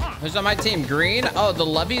 Who's on my team? Green? Oh, the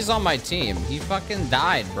Levy's on my team. He fucking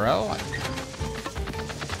died, bro.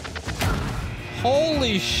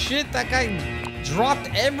 Holy shit, that guy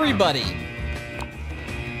dropped everybody.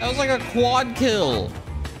 That was like a quad kill.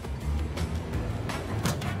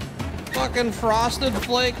 Fucking Frosted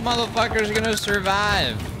Flake motherfucker's gonna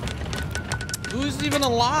survive. Who's even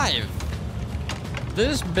alive?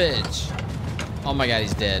 This bitch. Oh my god,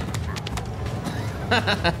 he's dead.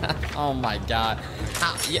 Oh my god.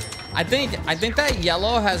 Yeah, I think that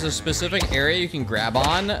yellow has a specific area you can grab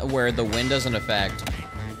on where the wind doesn't affect.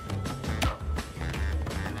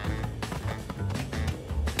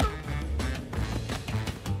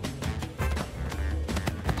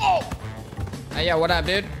 Oh! Hey, yeah, what up,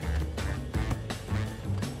 dude?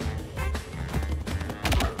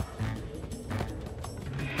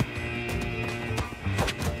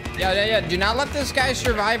 Yeah, do not let this guy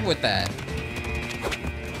survive with that.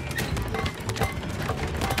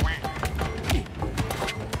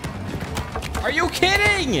 Are you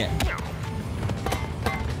kidding?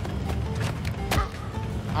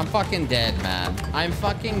 I'm fucking dead, man. I'm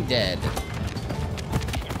fucking dead.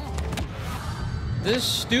 This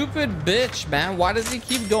stupid bitch, man. Why does he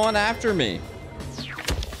keep going after me?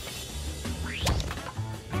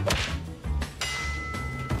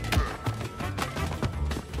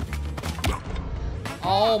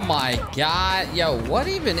 Oh my god. Yo, what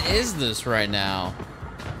even is this right now?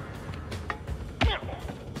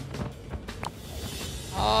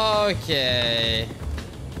 Okay.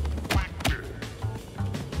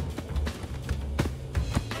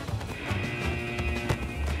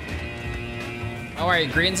 All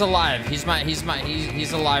right, Green's alive. He's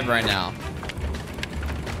alive right now.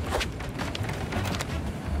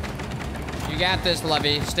 You got this,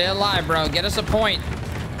 Levy. Stay alive, bro. Get us a point.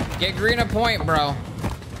 Get Green a point, bro.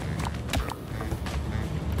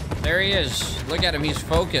 There he is. Look at him. He's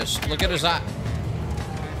focused. Look at his eye.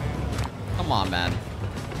 Come on, man.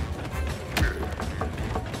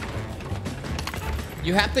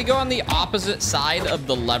 You have to go on the opposite side of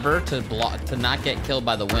the lever to block, to not get killed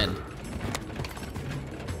by the wind.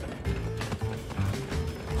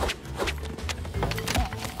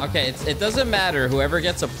 Okay, it doesn't matter. Whoever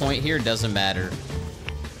gets a point here doesn't matter.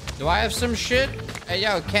 Do I have some shit? Hey,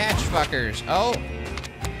 yo, catch, fuckers. Oh.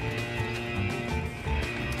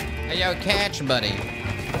 Hey, yo, catch, buddy.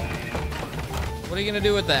 What are you gonna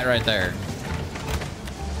do with that right there?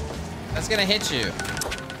 That's gonna hit you.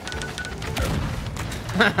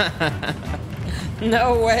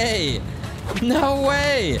 No way. No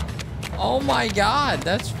way. Oh my god,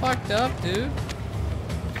 that's fucked up, dude.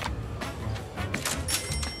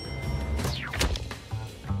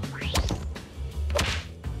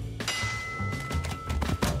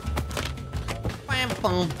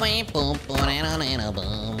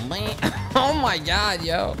 Oh my god,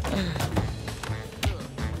 yo.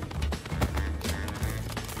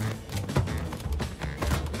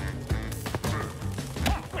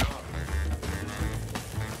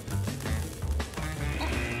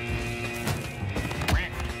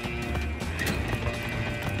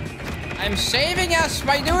 I'm saving us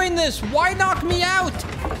by doing this. Why knock me out?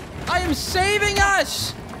 I am saving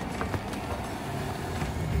us.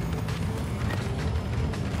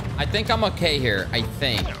 I think I'm okay here. I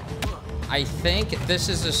think this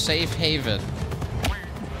is a safe haven.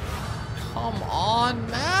 Come on,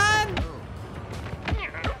 man.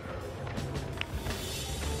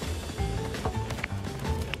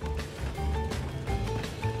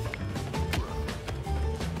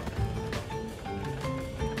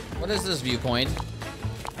 What is this viewpoint?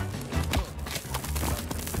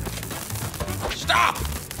 Stop!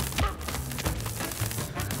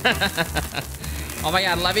 Oh my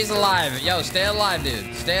god, Levy's alive. Yo, stay alive,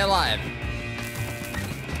 dude. Stay alive.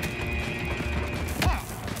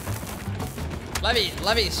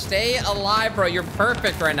 Levy, stay alive, bro. You're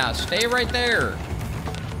perfect right now. Stay right there.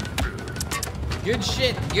 Good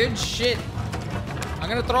shit, good shit. I'm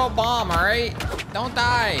gonna throw a bomb, all right? Don't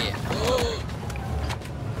die.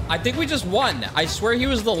 I think we just won. I swear he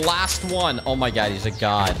was the last one. Oh my god, he's a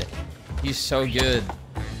god. He's so good.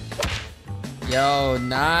 Yo,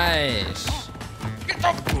 nice. Get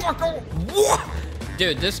the fuck out. What?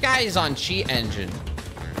 Dude, this guy is on cheat engine.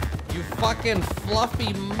 You fucking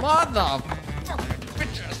fluffy mother.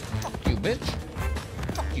 Bitches. Fuck you, bitch.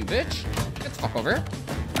 Fuck you, bitch. Get the fuck over here.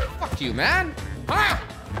 Fuck you, man. Ah!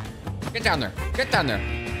 Get down there. Get down there.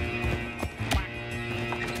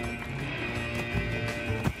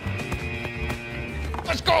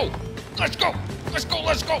 Let's go! Let's go! Let's go!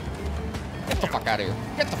 Let's go! Get the fuck out of here!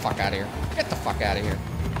 Get the fuck out of here! Get the fuck out of here!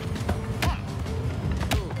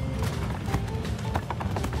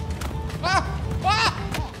 Ah! Ah!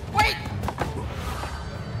 Wait!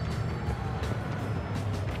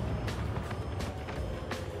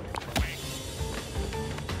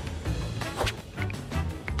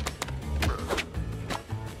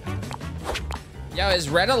 Yo, is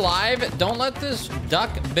Red alive? Don't let this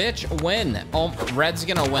duck bitch win. Oh, Red's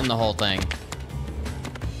gonna win the whole thing.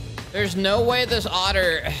 There's no way this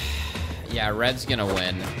otter... Yeah, red's gonna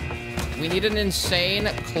win. We need an insane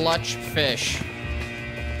clutch fish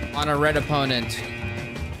on a red opponent.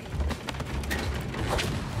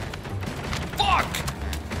 Fuck!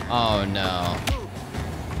 Oh no.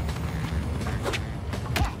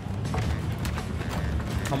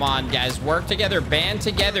 Come on, guys, work together, band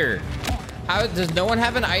together. How does no one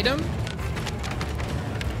have an item?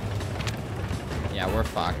 Yeah, we're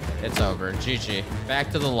fucked. It's over. GG.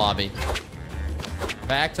 Back to the lobby.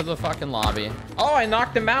 Back to the fucking lobby. Oh, I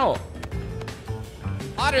knocked him out.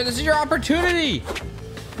 Otter, this is your opportunity.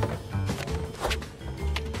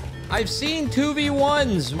 I've seen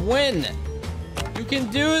 2v1s win. You can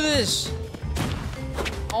do this.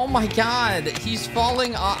 Oh my God, he's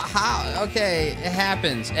falling off. How? Okay, it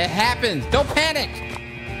happens. It happens. Don't panic.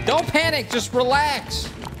 Don't panic, just relax.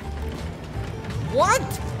 What?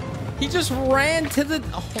 He just ran to the,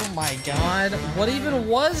 oh my God. What even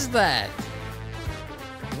was that?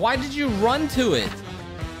 Why did you run to it?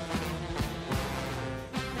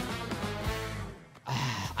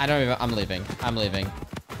 I don't even, I'm leaving. I'm leaving.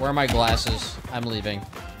 Where are my glasses? I'm leaving.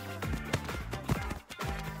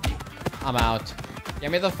 I'm out. Get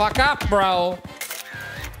me the fuck up, bro.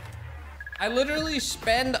 I literally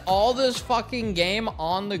spend all this fucking game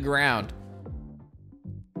on the ground.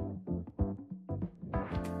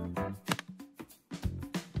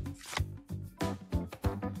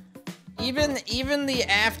 Even the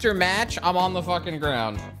after match, I'm on the fucking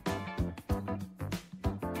ground.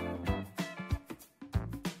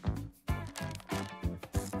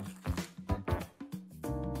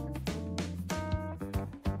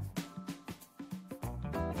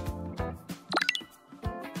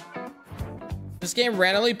 This game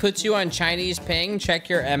randomly puts you on Chinese ping. Check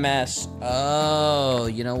your MS. Oh,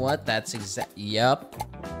 you know what? That's exact. Yup.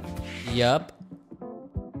 Yup.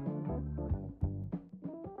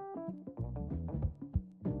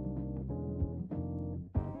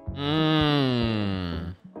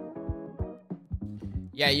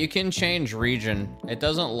 Yeah, you can change region. It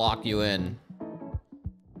doesn't lock you in.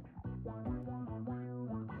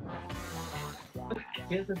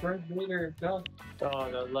 Get the bird leader. Go.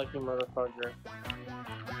 Oh, the lucky motherfucker.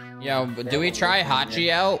 Yo, but do we try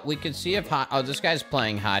Hachi out? We could see if oh, this guy's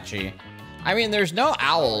playing Hachi. I mean, there's no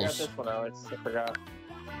owls. I got this one, Alex. I forgot.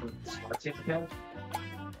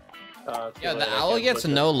 Yeah, the owl gets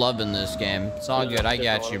no love in this game. It's all good. I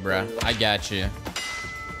got you, bro. I got you.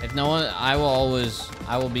 If no one, I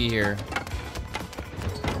will be here.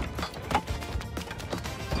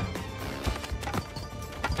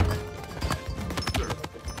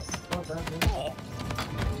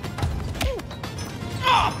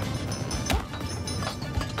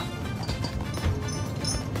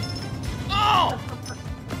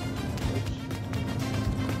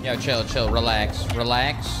 Yo, chill, relax.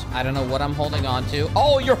 I don't know what I'm holding on to.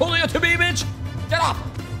 Oh, you're holding on to me, bitch! Get off!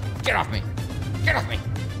 Get off me! Get off me!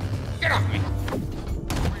 Get off me!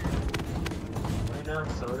 Right now,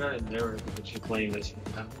 so we're not in there, but you're playing this.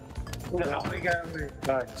 No, we got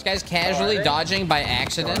this guy's casually dodging by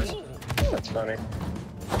accident. That's funny.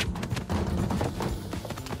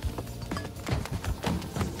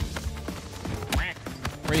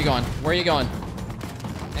 Where you going? Where you going?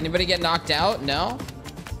 Anybody get knocked out? No?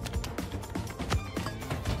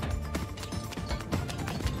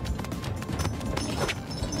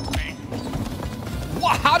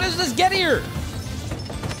 Wow, how does this get here?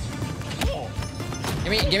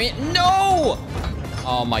 Give me, no!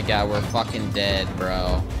 Oh my God, we're fucking dead,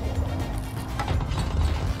 bro.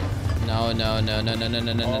 No.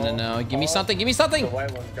 Give me something, give me something! The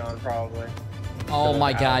white one's gone, probably. Oh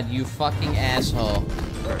my God, you fucking asshole.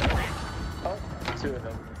 Oh, two of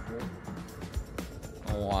them.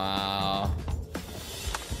 Wow.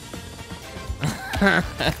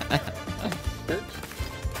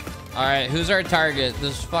 All right, who's our target?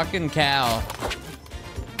 This fucking cow.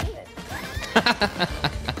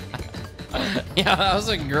 Yeah, that was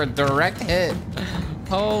a direct hit.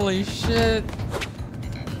 Holy shit.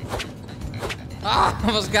 Ah,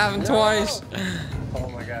 almost got him twice. Oh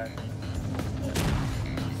my God.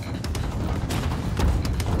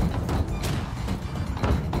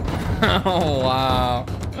 Oh, wow.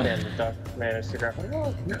 Man, the duck managed to grab it.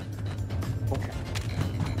 Oh, no. Okay.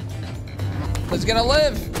 Who's gonna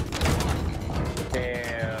live?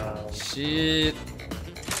 Damn. Shit.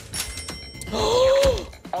 Oh,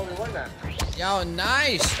 we won that. Yo,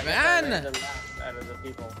 nice, man. Out of the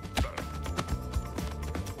people.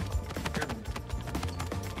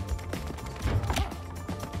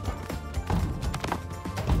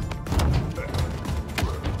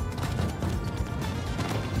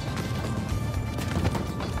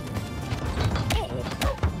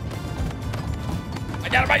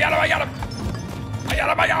 I got him. I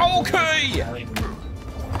got him. Okay.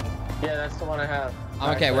 Yeah, that's the one I have.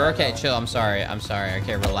 Okay, we're okay. Chill. I'm sorry.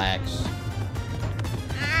 Okay, relax.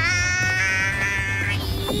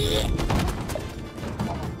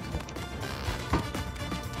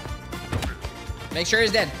 Make sure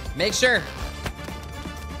he's dead. Make sure.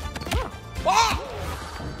 Whoa!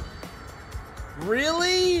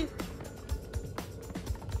 Really?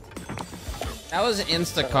 That was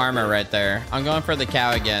insta karma right there. I'm going for the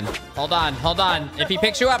cow again. Hold on. If he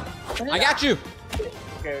picks you up, I got you.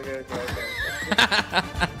 Okay.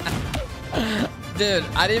 Dude,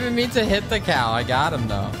 I didn't even mean to hit the cow. I got him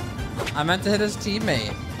though. I meant to hit his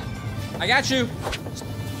teammate. I got you.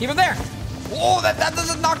 Keep him there. Oh, that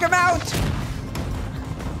doesn't knock him out.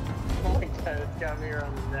 Oh my god, it's got me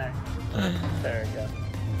around the neck. There we go.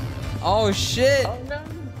 Oh shit. Oh no.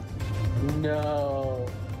 No.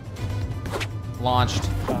 Launched.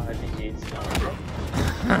 God, he needs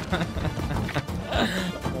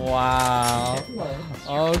Wow.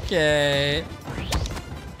 Okay.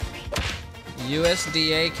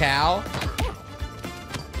 USDA cow.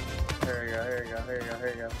 Here we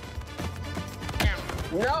go.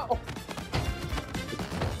 No!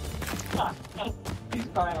 He's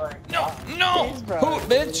probably like, No. He's probably Hoot,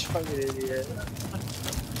 bitch. fucking idiot.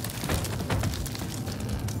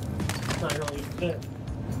 not really fit.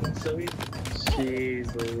 So he,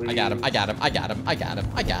 Jeez Louise. I got him.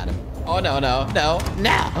 Oh no. No,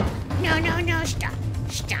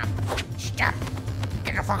 stop.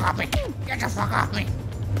 Get the fuck off me.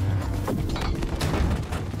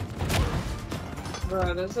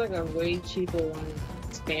 Bro, that's like a way cheaper one.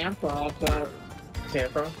 Tampa, but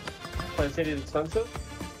Tampa? Plant City is expensive?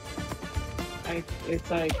 it's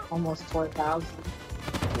like almost 4,000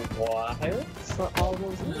 What? for all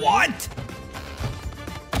those. What?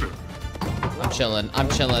 I'm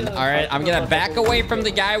chilling. All right, I'm gonna back away from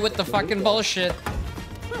the guy with the fucking bullshit.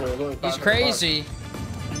 He's crazy.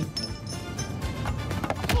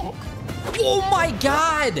 Oh my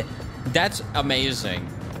god! That's amazing.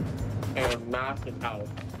 And a massive house.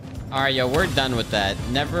 All right, yo, we're done with that.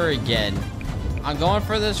 Never again. I'm going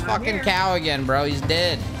for this fucking cow again, bro. He's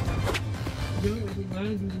dead.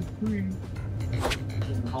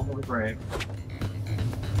 humble brag.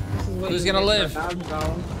 Who's gonna live?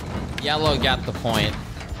 Yellow got the point.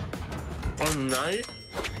 On night?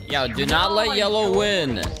 Yo, do not let yellow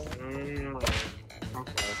win.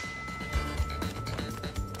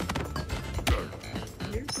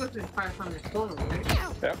 You're supposed to 500 total, right?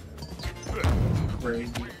 Yep.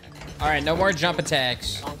 Crazy. All right, no more jump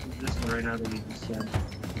attacks. I'll do this one right now that you just said.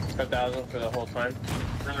 1,000 for the whole time.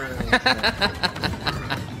 No.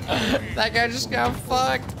 That guy just got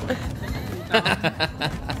fucked.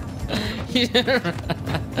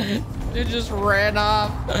 He just ran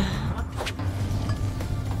off.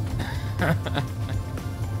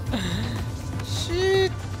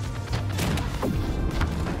 Shit.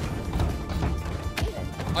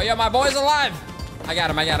 Oh yeah, my boy's alive. I got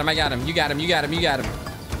him. You got him.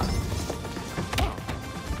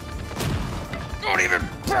 Don't even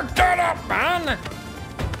pick that up, man.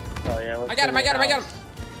 Oh yeah. I got him.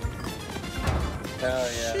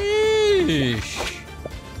 Hell yeah. Sheesh.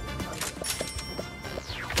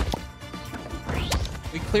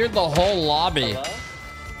 We cleared the whole lobby. Hello?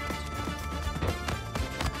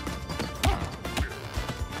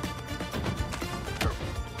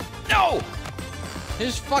 No!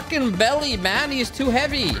 His fucking belly, man. He's too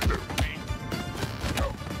heavy.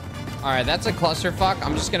 All right, that's a clusterfuck.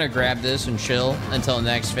 I'm just gonna grab this and chill until the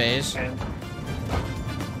next phase.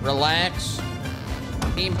 Relax.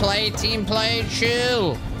 Team play,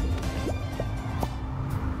 chill.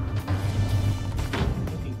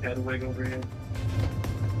 Head wig over here.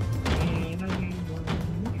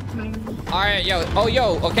 All right, yo. Oh,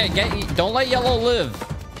 yo. Okay, don't let yellow live.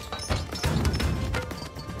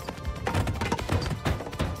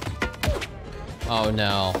 Oh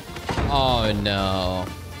no. Oh no.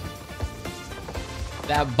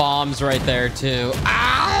 That bomb's right there too.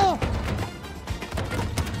 Ow!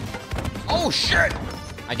 Oh shit!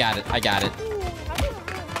 I got it.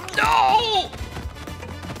 No!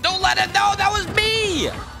 Don't let it know that was me!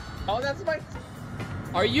 Oh, that's my.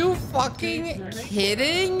 Are you fucking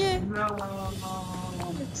kidding?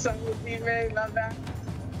 Son of me, man. Love that.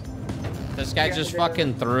 This guy just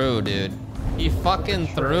fucking threw, dude. He fucking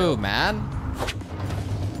threw, man.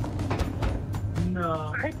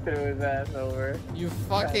 No. I threw his ass over. You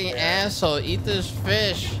fucking asshole. Eat this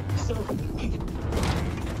fish. So,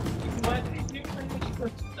 what did you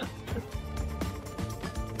do?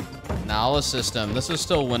 Nah, I'll assist him. This is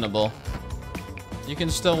still winnable. You can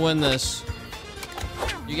still win this.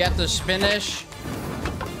 You got the spinish.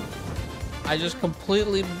 I just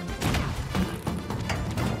completely...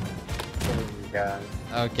 God.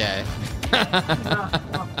 Okay.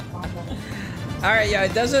 Alright, yeah,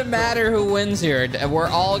 it doesn't matter who wins here. We're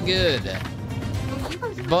all good.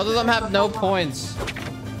 Both of them have no points.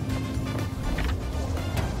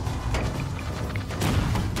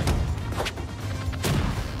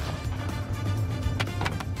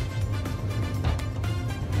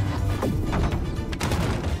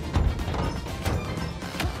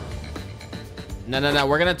 No.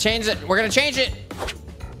 We're gonna change it. We're gonna change it.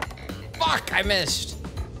 Fuck, I missed.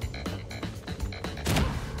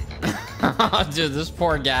 Dude, this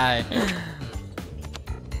poor guy.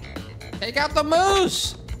 Take out the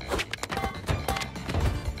moose.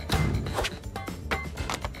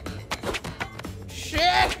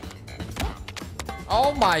 Shit.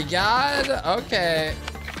 Oh my God. Okay.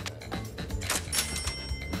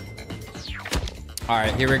 All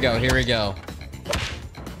right, here we go. Here we go.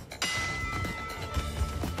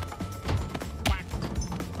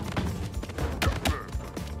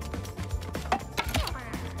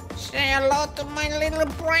 Say hello to my little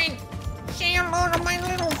friend. Say hello to my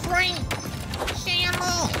little friend. Say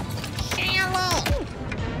hello. Say hello.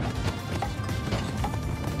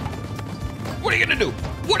 What are you gonna do?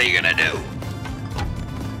 What are you gonna do?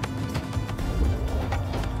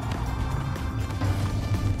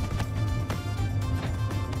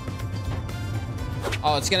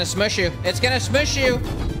 Oh, it's gonna smush you. It's gonna smush you.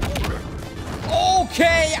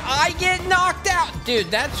 Okay, I get knocked out. Dude,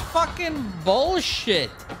 that's fucking bullshit.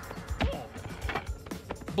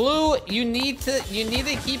 Blue, you need to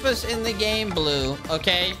keep us in the game, Blue,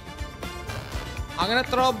 okay? I'm gonna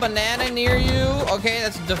throw a banana near you. Okay,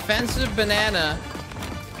 that's defensive banana.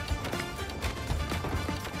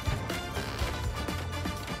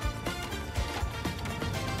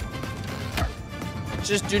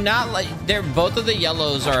 Just do not like, both of the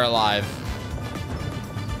yellows are alive.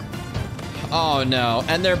 Oh no,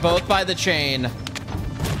 and they're both by the chain.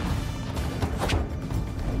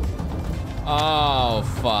 Oh,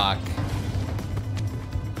 fuck.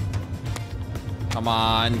 Come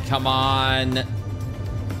on, come on.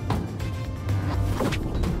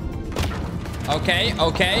 Okay,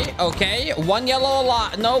 okay, okay. One yellow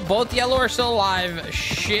alive. No, both yellow are still alive.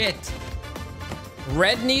 Shit.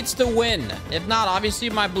 Red needs to win. If not, obviously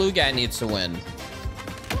my blue guy needs to win.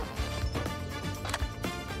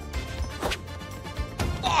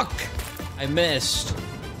 Fuck! I missed.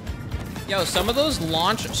 Yo, some of those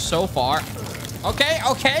launch so far. Okay,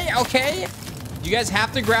 okay, okay. You guys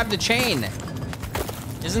have to grab the chain.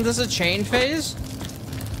 Isn't this a chain phase?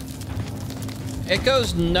 It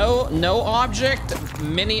goes no object,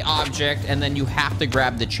 mini object, and then you have to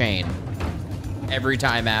grab the chain every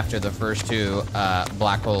time after the first two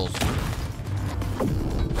black holes.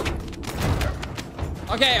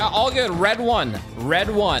 Okay, all good. Red one. Red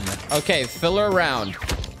one. Okay, filler round.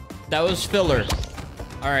 That was filler.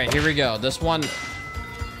 All right, here we go. This one,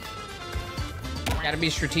 gotta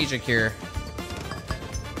be strategic here.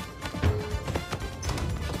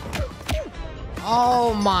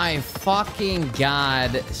 Oh my fucking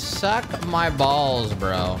God. Suck my balls,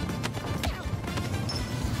 bro.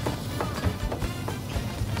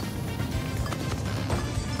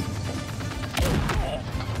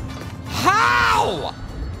 How?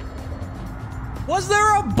 Was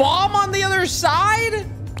there a bomb on the other side?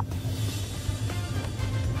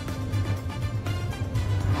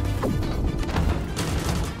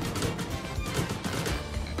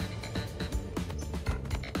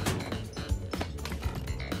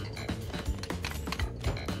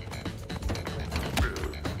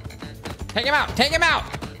 Take him out! Take him out!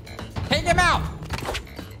 Take him out!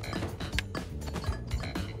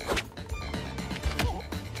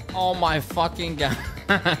 Oh my fucking God.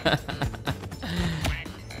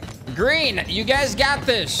 Green, you guys got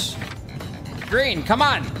this. Green, come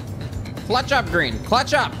on. Clutch up, Green.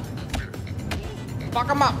 Clutch up. Fuck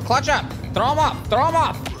him up. Clutch up. Throw him up. Throw him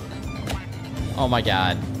up. Oh my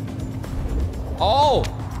God. Oh.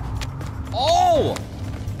 Oh.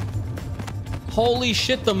 Holy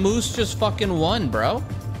shit, the moose just fucking won, bro.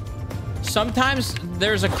 Sometimes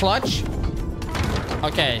there's a clutch.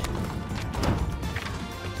 Okay.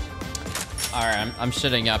 All right, I'm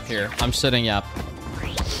sitting up here. I'm sitting up.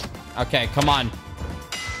 Okay, come on.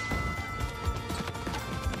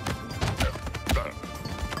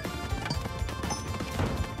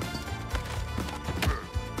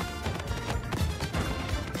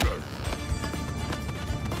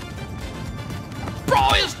 Bro,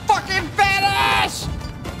 he's fucking badass!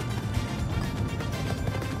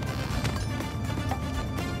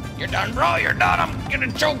 You're done, bro. You're done. I'm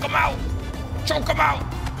gonna choke him out. Choke him out.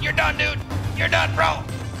 You're done, dude. You're done, bro.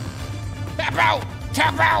 Tap out!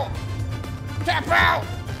 Tap out! Tap out!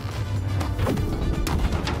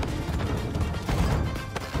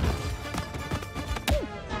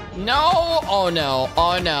 No! Oh no!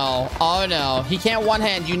 Oh no! Oh no! He can't one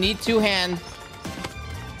hand. You need two hand.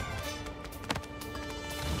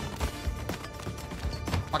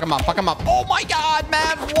 Fuck him up! Fuck him up! Oh my God,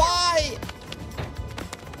 man! Why?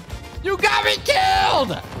 You got me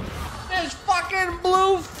killed! This fucking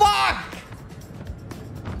blue fuck!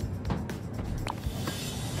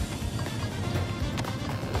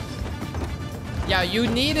 Yeah, you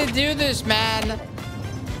need to do this, man.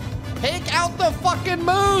 Take out the fucking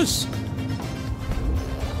moose!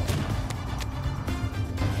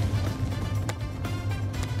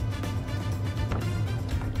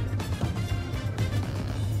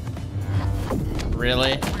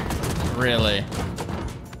 Really? Really?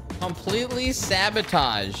 Completely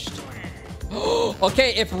sabotaged.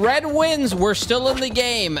 Okay, if red wins, we're still in the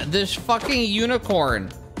game. This fucking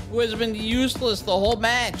unicorn, who has been useless the whole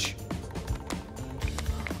match.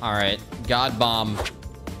 All right, God bomb.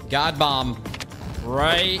 God bomb.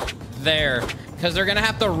 Right there. Because they're gonna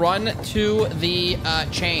have to run to the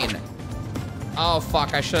chain. Oh,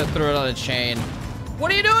 fuck, I should have threw it on the chain.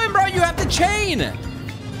 What are you doing, bro? You have the chain.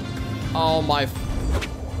 Oh, my...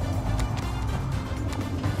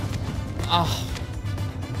 Oh.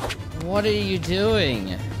 What are you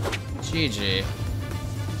doing? GG.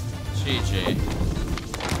 GG.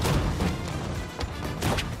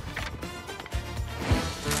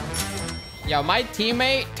 Yo, my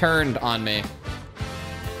teammate turned on me.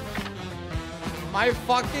 My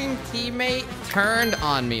fucking teammate turned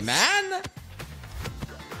on me, man.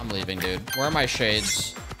 I'm leaving, dude. Where are my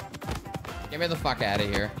shades? Get me the fuck out of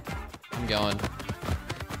here. I'm going.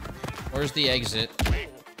 Where's the exit?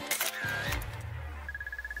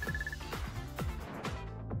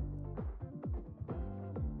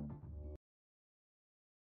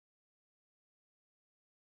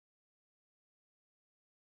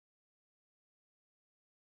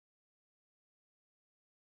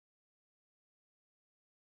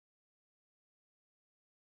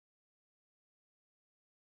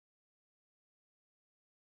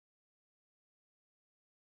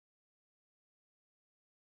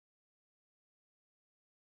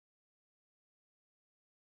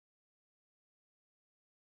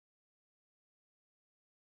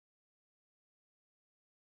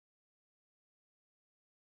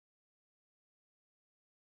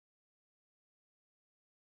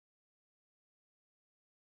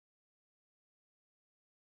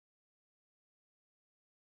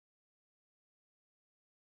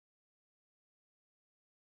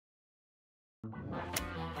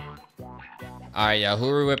 All right, yeah, who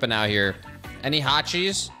are we whipping out here? Any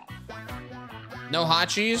hotchies? No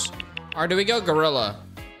hotchies? Or do we go gorilla?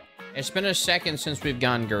 It's been a second since we've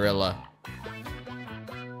gone gorilla.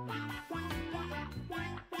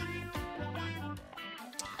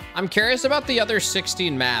 I'm curious about the other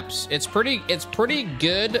 16 maps. It's pretty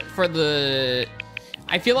good for the...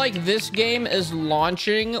 I feel like this game is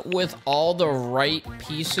launching with all the right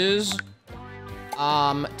pieces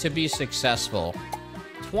to be successful.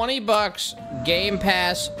 20 bucks, Game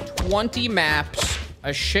Pass, 20 maps,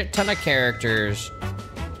 a shit ton of characters,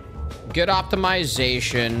 good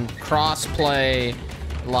optimization, crossplay.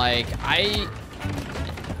 Like,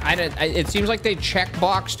 it seems like they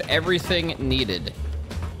checkboxed everything needed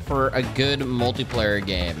for a good multiplayer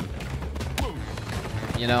game.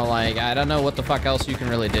 You know, like, I don't know what the fuck else you can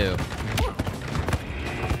really do.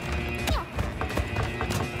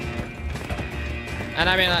 And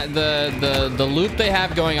I mean, the loop they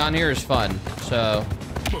have going on here is fun. So,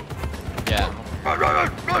 yeah.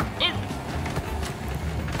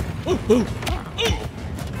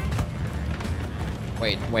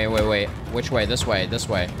 Wait. Which way? This way. This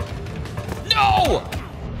way. No!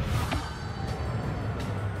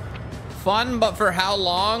 Fun, but for how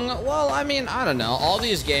long? Well, I mean, I don't know. All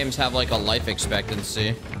these games have like a life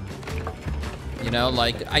expectancy. You know,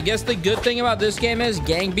 like, I guess the good thing about this game is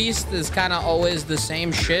Gang Beast is kind of always the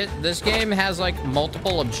same shit. This game has, like,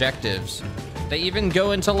 multiple objectives. They even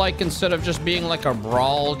go into, like, instead of just being, like, a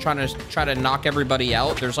brawl, try to knock everybody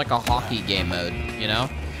out, there's, like, a hockey game mode, you know?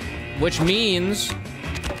 Which means,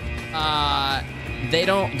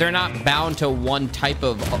 they're not bound to one type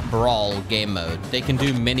of brawl game mode. They can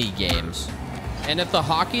do mini games. And if the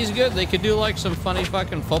hockey's good, they could do, like, some funny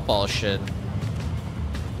fucking football shit.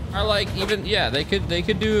 Or like even, yeah, they could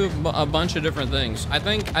do a bunch of different things. I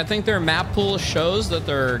think their map pool shows that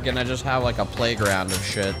they're gonna just have like a playground of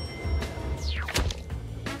shit.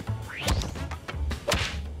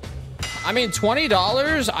 I mean,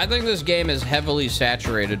 $20, I think this game is heavily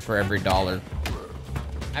saturated for every dollar.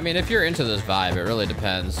 I mean, if you're into this vibe, it really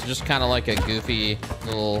depends. Just kind of like a goofy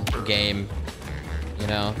little game, you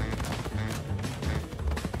know?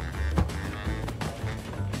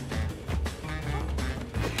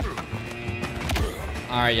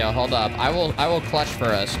 All right, yo, hold up. I will clutch for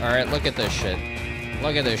us. All right, look at this shit.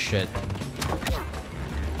 Look at this shit.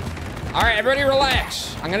 All right, everybody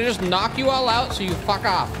relax. I'm gonna just knock you all out so you fuck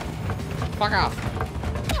off. Fuck off.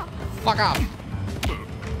 Fuck off.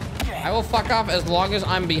 I will fuck off as long as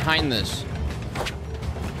I'm behind this.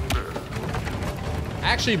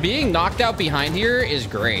 Actually, being knocked out behind here is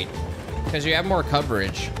great because you have more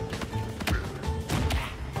coverage.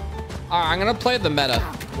 All right, I'm gonna play the meta.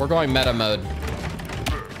 We're going meta mode.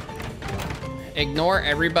 Ignore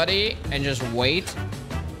everybody and just wait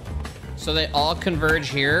so they all converge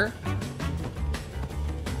here.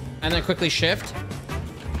 And then quickly shift.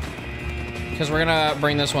 Because we're gonna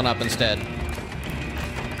bring this one up instead.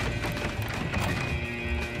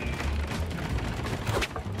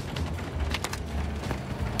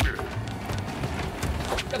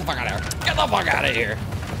 Get the fuck out of here. Get the fuck out of here.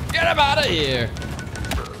 Get him out of here.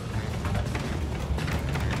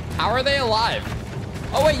 How are they alive?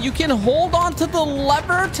 Oh wait, you can hold on to the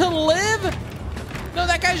lever to live? No,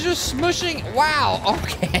 that guy's just smushing. Wow,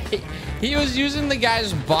 okay. He was using the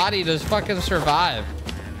guy's body to fucking survive.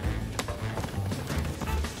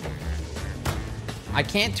 I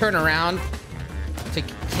can't turn around to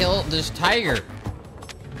kill this tiger.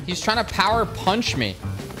 He's trying to power punch me.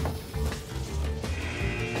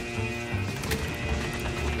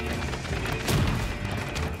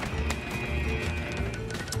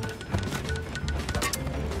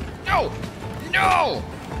 No! No!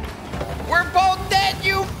 We're both dead,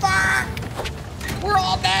 you fuck! We're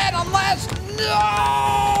all dead unless...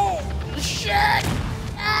 No! Shit!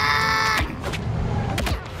 Ah!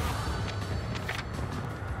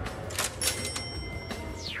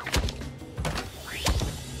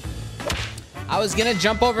 I was gonna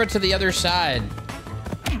jump over to the other side.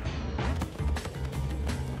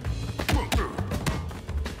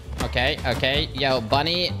 Okay, okay. Yo,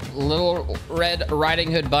 bunny, little Red Riding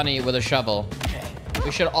Hood bunny with a shovel.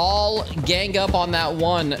 We should all gang up on that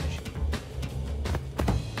one.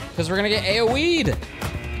 Because we're gonna get AoE'd.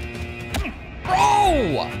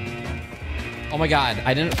 Bro! Oh my god,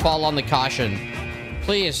 I didn't fall on the caution.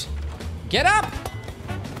 Please, get up!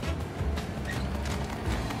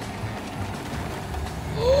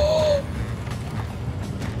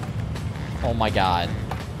 Oh my god.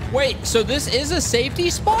 Wait, so this is a safety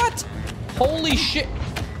spot? Holy shit.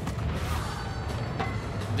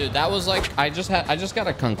 Dude, that was like, I just got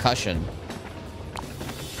a concussion.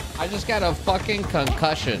 I just got a fucking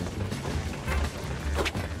concussion.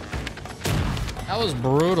 That was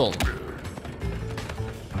brutal.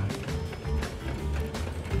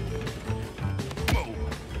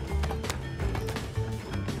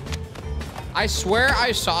 I swear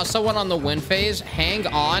I saw someone on the wind phase hang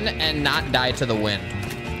on and not die to the wind.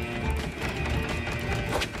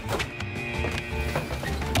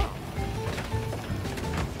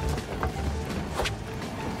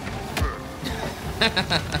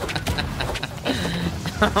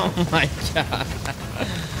 Oh my god.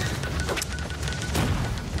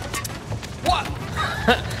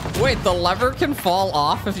 What? Wait, the lever can fall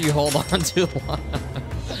off if you hold on too long.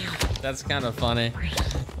 That's kind of funny.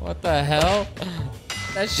 What the hell?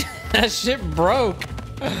 That shit broke.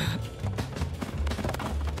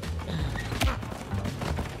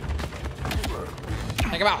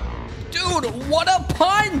 Take him out. Dude, what a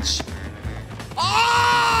punch!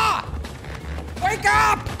 Ah! Wake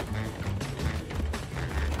up!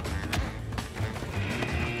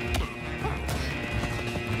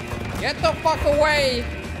 Get the fuck away!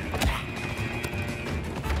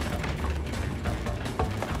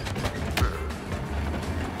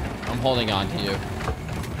 I'm holding on to you.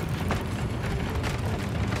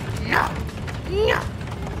 No! No!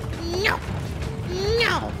 No!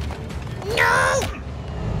 No! No!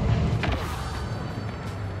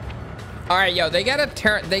 All right, yo, they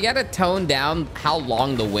gotta tone down how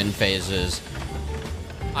long the wind phase is.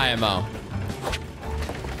 IMO.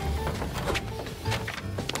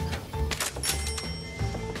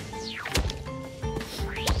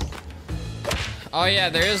 Oh yeah,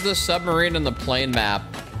 there is the submarine in the plane map.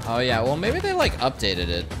 Oh yeah, well maybe they like updated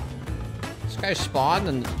it. This guy spawned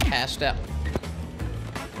and passed out.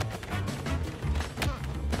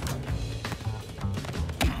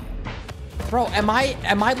 Bro, am I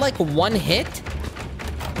like one hit?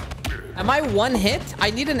 Am I one hit?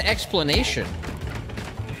 I need an explanation.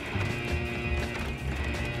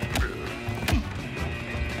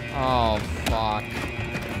 Oh, fuck.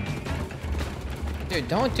 Dude,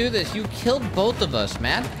 don't do this. You killed both of us,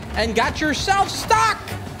 man. And got yourself stuck!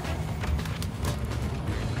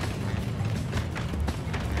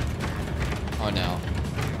 Oh, no.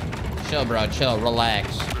 Chill, bro. Chill.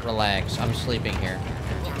 Relax. Relax. I'm sleeping here.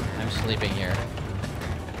 I'm sleeping here.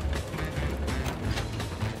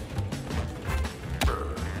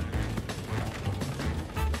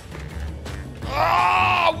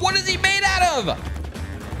 Oh, what is he made out of?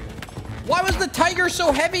 Why was the tiger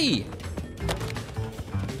so heavy?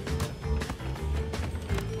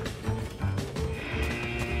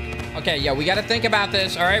 Okay, yeah, we got to think about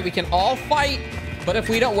this. All right, we can all fight, but if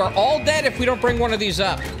we don't, we're all dead if we don't bring one of these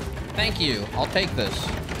up. Thank you. I'll take this.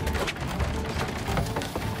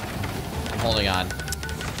 I'm holding on.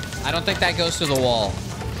 I don't think that goes to the wall.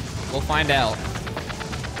 We'll find out.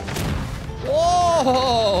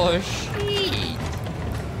 Whoa, shit.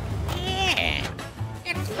 Yeah.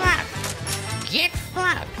 Get fucked. Get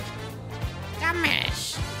fucked.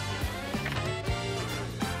 Dumbass.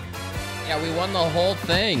 Yeah, we won the whole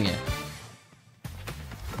thing.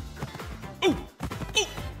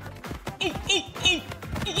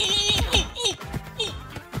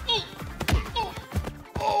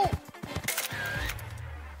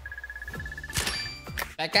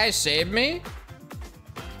 That guy saved me?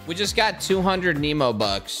 We just got 200 Nemo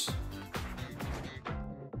bucks.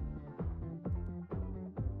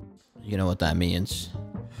 You know what that means.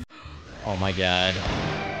 Oh my god.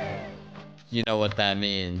 You know what that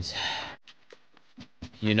means.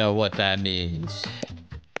 You know what that means.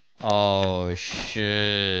 Oh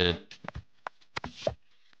shit.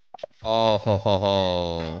 Oh ho ho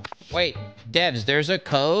ho. Wait, devs, there's a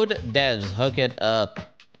code? Devs, hook it up.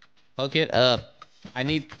 Hook it up. I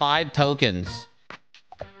need 5 tokens.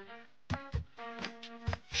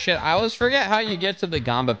 Shit, I always forget how you get to the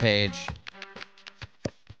Gamba page.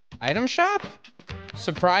 Item shop?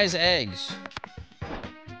 Surprise eggs.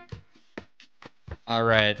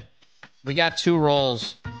 Alright. We got 2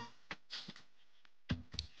 rolls.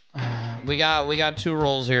 We got 2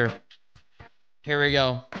 rolls here. Here we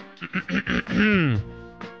go.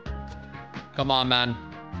 Come on, man.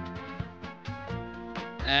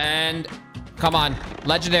 And come on.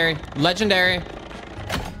 Legendary. Legendary.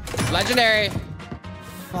 Legendary.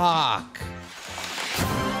 Fuck.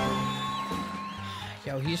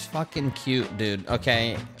 Yo, he's fucking cute, dude.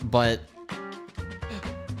 Okay, but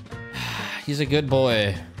he's a good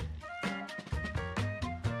boy.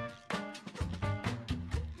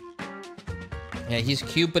 Yeah, he's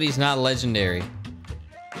cute, but he's not legendary.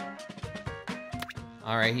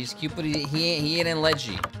 All right, he's cute, but he ain't in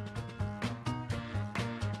leggy.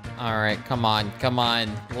 All right, come on, come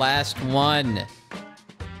on. Last one.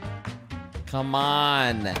 Come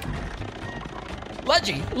on.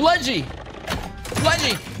 Leggy, leggy,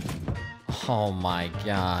 leggy. Oh my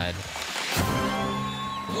god.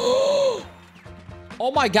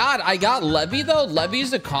 Oh my god, I got Levy though.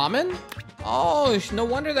 Levy's a common. Oh, no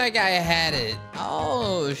wonder that guy had it.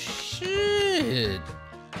 Oh shit.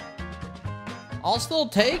 I'll still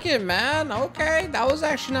take it, man. Okay, that was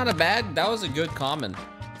actually not a bad. That was a good common.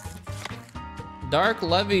 Dark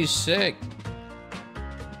Levy's sick.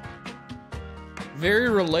 Very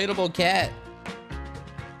relatable cat.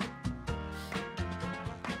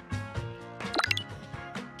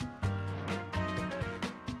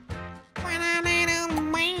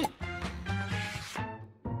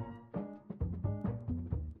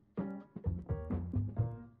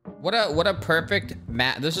 What a perfect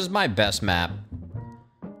map. This is my best map.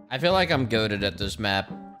 I feel like I'm goated at this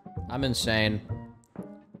map. I'm insane.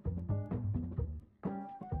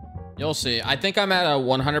 You'll see. I think I'm at a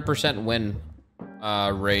 100% win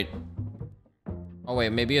rate. Oh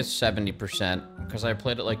wait, maybe it's 70% because I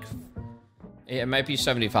played it like, it might be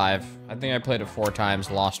 75. I think I played it 4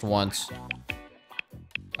 times, lost once.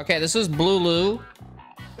 Okay, this is Blue Lou.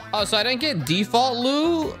 Oh, so I didn't get default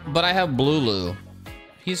Lou, but I have Blue Lou.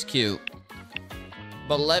 He's cute.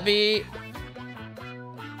 But Levy,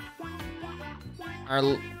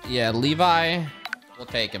 or yeah, Levi, we'll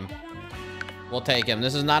take him. We'll take him.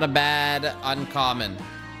 This is not a bad uncommon.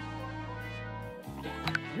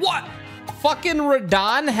 What? Fucking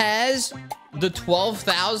Radon has the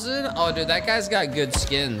 12,000? Oh, dude, that guy's got good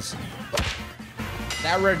skins.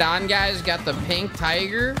 That Radon guy's got the pink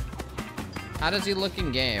tiger. How does he look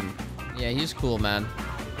in game? Yeah, he's cool, man.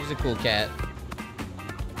 He's a cool cat.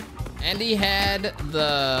 And he had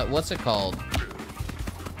the, what's it called?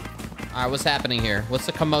 All right, what's happening here? What's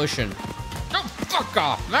the commotion? Oh, fuck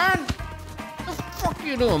off, man. What the fuck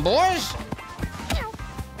you doing, boys?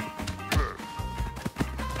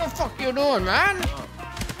 What the fuck you doing, man?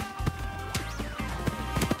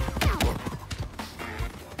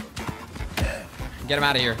 Get him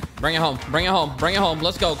out of here. Bring it home. Bring it home. Bring it home.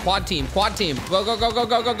 Let's go. Quad team. Quad team. Go, go, go, go,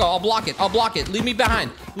 go, go, go. I'll block it. I'll block it. Leave me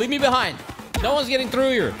behind. Leave me behind. No one's getting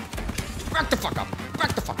through here. Back the fuck up.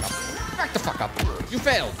 Back the fuck up. Back the fuck up. You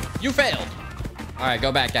failed. You failed. All right,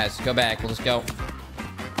 go back, guys. Go back. Let's go.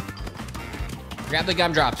 Grab the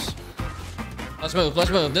gumdrops. Let's move. Let's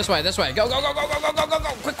move. This way. This way. Go, go, go, go, go, go, go, go,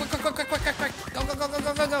 go. Quick, quick, quick, quick, quick, quick, quick, quick. Go, go, go, go,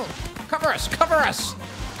 go, go, go. Cover us. Cover us.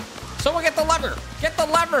 Someone get the lever. Get the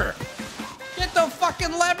lever. Get the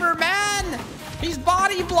fucking lever, man. He's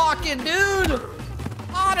body blocking, dude.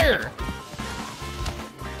 Otter.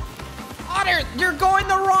 Otter, you're going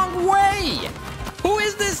the wrong way. Who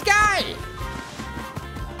is this guy?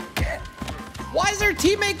 Why is their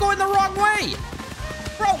teammate going the wrong way?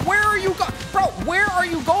 Bro, where are you going? Bro, where are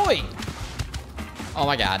you going? Oh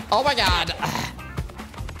my God. Oh my God.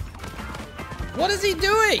 What is he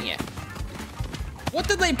doing? What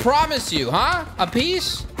did they promise you, huh? A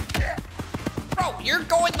piece? Bro, you're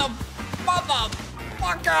going the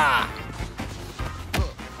motherfucker.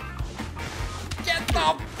 Get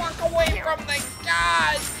the fuck away from the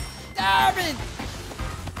God. Damn it.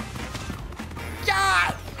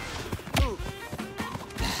 God.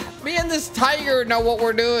 Me and this tiger know what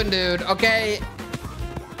we're doing, dude. Okay.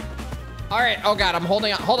 All right. Oh God, I'm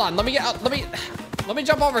holding on. Hold on. Let me get out. Let me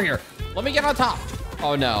jump over here. Let me get on top.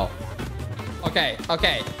 Oh no. Okay.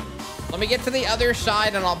 Okay. Let me get to the other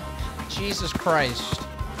side and I'll. Jesus Christ.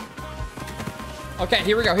 Okay.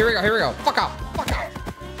 Here we go. Here we go. Here we go. Fuck off. Fuck off.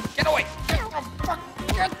 Get away. Get the fuck.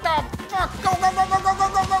 Get the fuck. Go, go, go, go, go, go,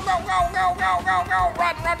 go, go, go, go, go, go, go, go.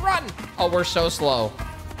 Run, run, run. Oh, we're so slow.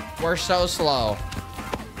 We're so slow.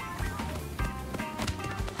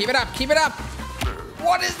 Keep it up. Keep it up.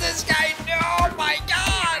 What is this guy? Oh my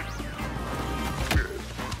God.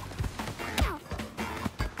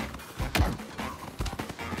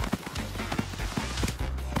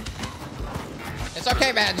 It's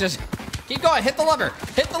okay, man. Just keep going. Hit the lever.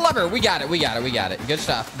 Hit the lever. We got it. We got it. We got it. Good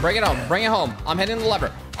stuff. Bring it home. Bring it home. I'm hitting the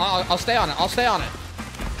lever. I'll stay on it. I'll stay on it.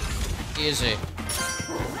 Easy.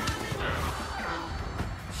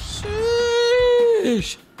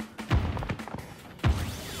 Sheesh.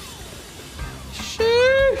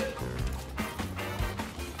 Sheesh.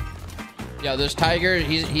 Yo, this tiger,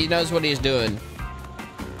 he knows what he's doing.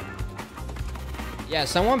 Yeah,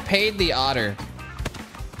 someone paid the otter.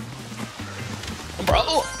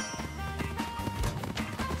 Bro.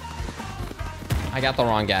 I got the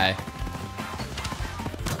wrong guy.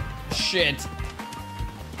 Shit.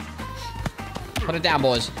 Put it down,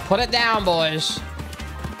 boys. Put it down, boys.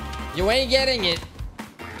 You ain't getting it.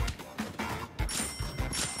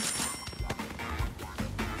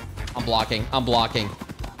 I'm blocking. I'm blocking.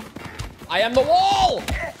 I am the wall!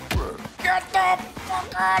 Get the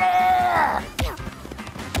fuck out of here!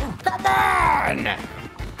 Come on!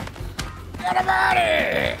 Get him out of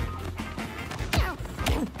here!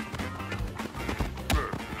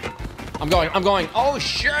 I'm going. I'm going. Oh,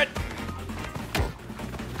 shit!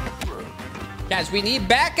 Guys, we need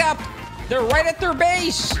backup! They're right at their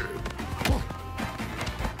base!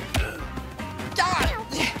 God!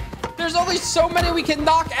 There's only so many we can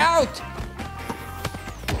knock out!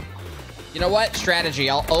 You know what? Strategy.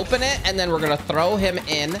 I'll open it, and then we're gonna throw him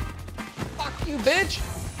in. Fuck you, bitch!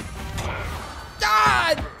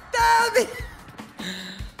 God! Damn it!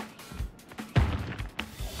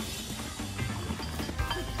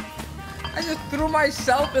 I just threw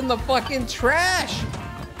myself in the fucking trash!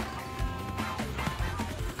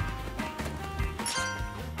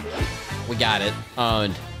 We got it.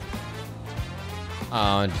 Owned.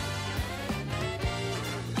 Owned.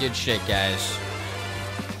 Good shit, guys.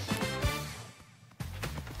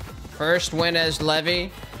 First win as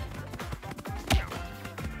Levy.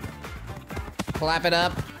 Clap it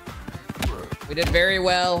up. We did very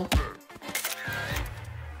well.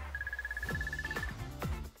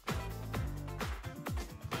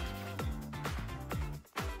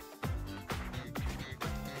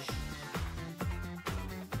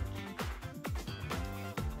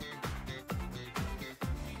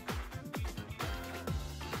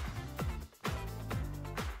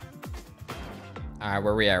 All right,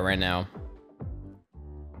 where we at right now?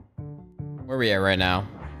 Where we at right now?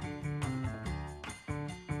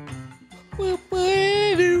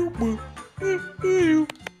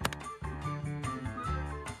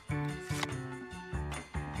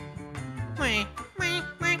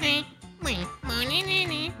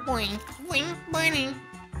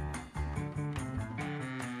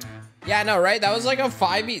 Yeah, I know, right? That was like a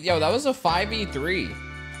 5v. Yo, that was a 5v3.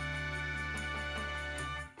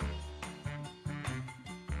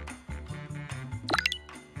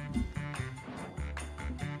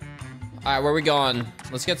 All right, where we going?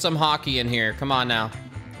 Let's get some hockey in here. Come on now.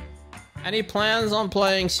 Any plans on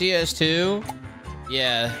playing CS2?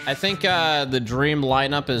 Yeah, I think the dream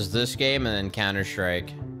lineup is this game and then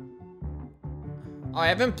Counter-Strike. Oh, I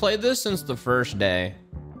haven't played this since the first day.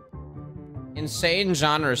 Insane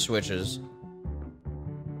genre switches.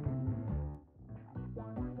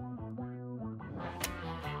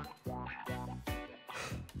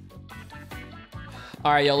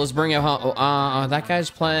 All right, yo, let's bring it home. That guy's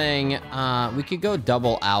playing. We could go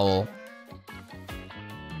double owl.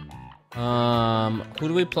 Who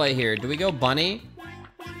do we play here? Do we go bunny?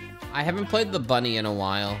 I haven't played the bunny in a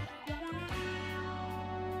while.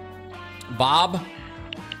 Bob?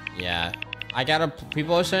 Yeah.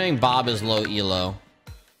 People are saying Bob is low elo.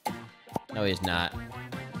 No, he's not.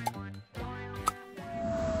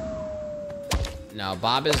 No,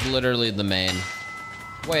 Bob is literally the main.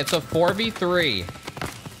 Wait, it's a 4v3.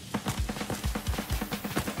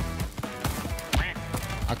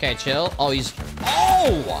 Okay, chill. Oh, he's...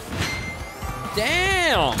 Oh!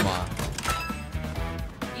 Damn!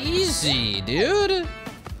 Easy, dude.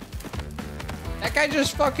 That guy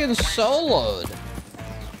just fucking soloed.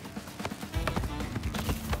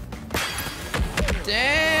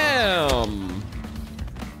 Damn.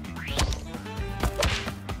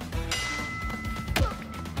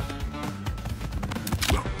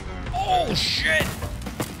 Oh, shit.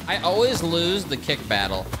 I always lose the kick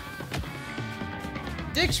battle.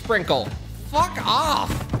 Dick sprinkle. Fuck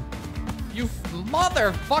off. You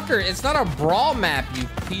motherfucker. It's not a brawl map, you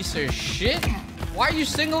piece of shit. Why are you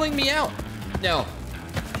singling me out? No.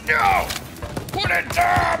 No! Put it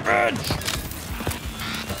down, bitch!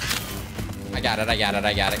 I got it, I got it,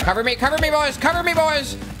 I got it. Cover me, boys! Cover me,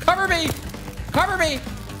 boys! Cover me! Cover me!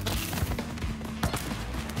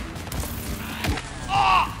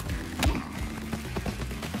 Ah!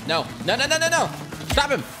 No, no, no, no, no, no!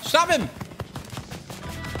 Stop him! Stop him!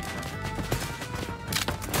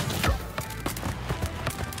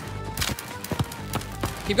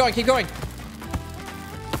 Keep going, keep going.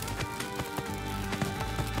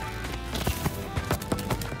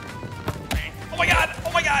 Oh my god!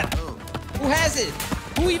 Oh my god! Who has it?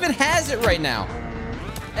 Who even has it right now?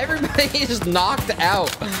 Everybody is knocked out.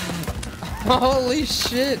 Holy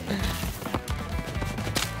shit.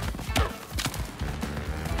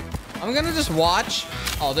 I'm gonna just watch.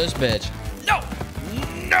 Oh, this bitch. No!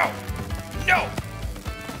 No! No!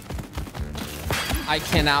 I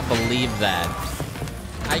cannot believe that.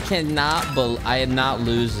 I am not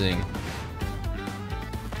losing.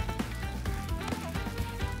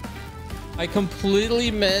 I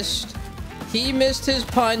completely missed. He missed his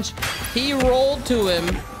punch. He rolled to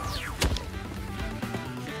him.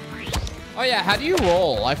 Oh yeah, how do you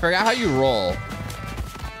roll? I forgot how you roll.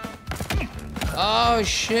 Oh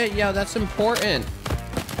shit, yo, that's important.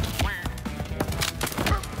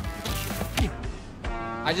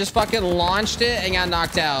 I just fucking launched it and got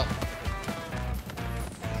knocked out.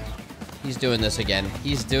 He's doing this again.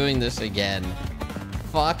 He's doing this again.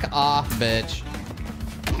 Fuck off, bitch.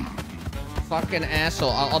 Fucking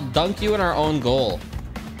asshole. I'll dunk you in our own goal.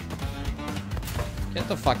 Get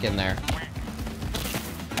the fuck in there.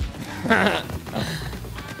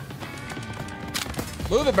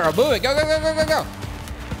 Move it, bro. Move it. Go, go, go, go, go, go.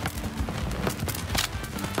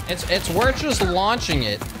 It's worth just launching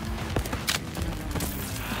it.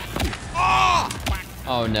 Oh!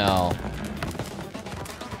 Oh no.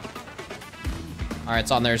 All right,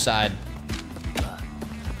 it's on their side.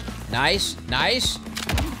 Nice, nice.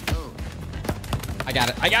 I got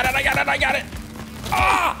it, I got it, I got it, I got it.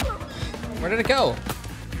 Ah! Where did it go?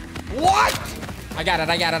 What? I got it,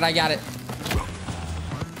 I got it, I got it.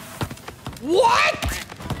 What?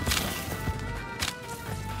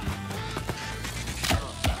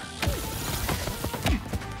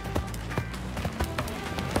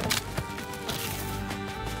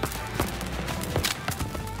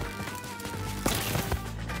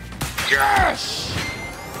 Yes!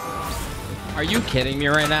 Are you kidding me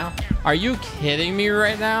right now? Are you kidding me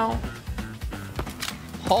right now?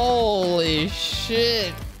 Holy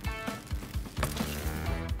shit.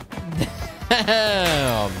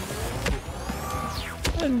 Damn.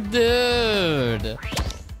 Dude.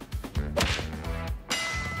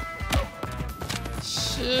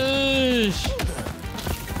 Sheesh.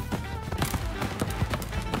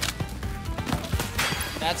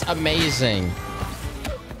 That's amazing.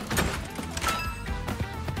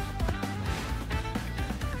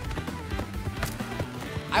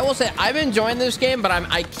 I will say I'm enjoying this game, but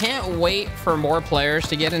I can't wait for more players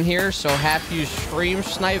to get in here. So half you stream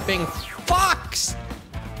sniping fucks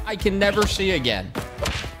I can never see again.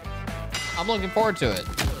 I'm looking forward to it.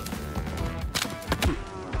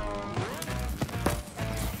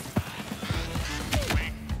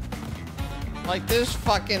 Like this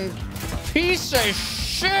fucking piece of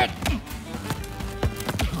shit.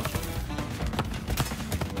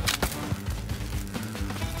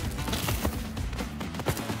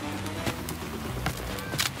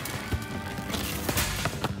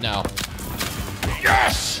 No.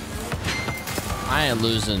 Yes! I ain't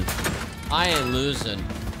losing. I ain't losing.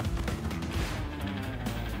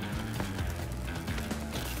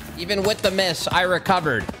 Even with the miss, I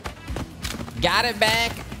recovered. Got it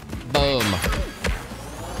back. Boom.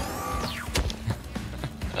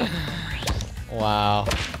 Wow.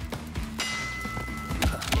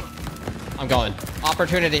 I'm going.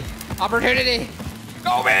 Opportunity. Opportunity.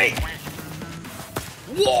 Go me!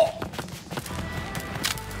 Whoa!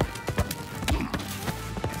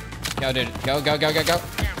 Go, dude. Go, go, go, go, go.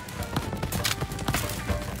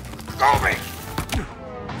 Go me!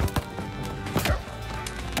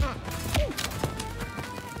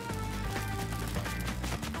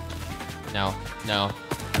 No, no.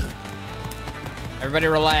 Everybody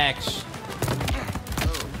relax.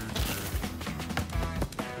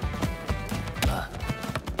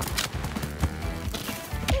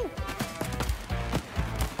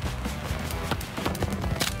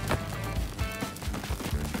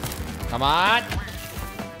 Come on.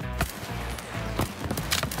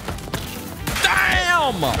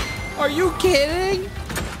 Damn! Are you kidding?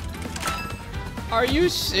 Are you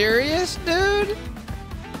serious, dude?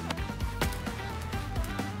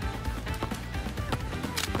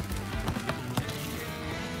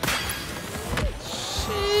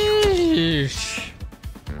 Sheesh.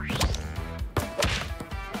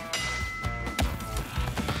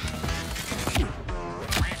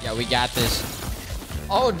 Yeah, we got this.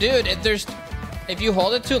 Oh, dude, if you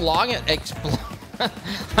hold it too long, it explodes. I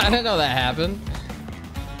didn't know that happened.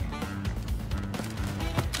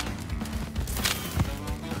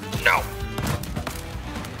 No.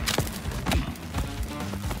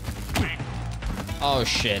 Oh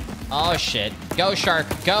shit. Oh shit. Go, shark.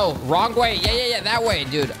 Go. Wrong way. Yeah, yeah, yeah. That way,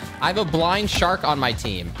 dude. I have a blind shark on my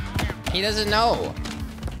team. He doesn't know.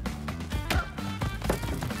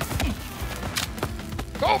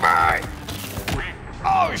 Go back.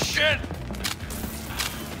 Oh shit.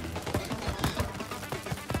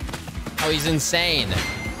 Oh, he's insane.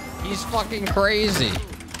 He's fucking crazy.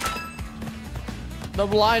 The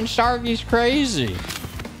blind shark, he's crazy.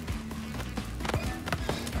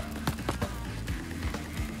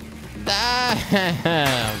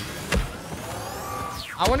 Damn.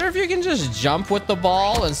 I wonder if you can just jump with the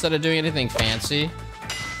ball instead of doing anything fancy.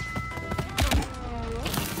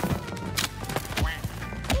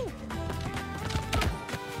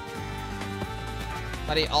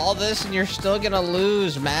 Buddy, all this and you're still gonna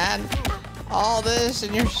lose, man. All this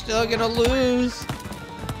and you're still gonna lose.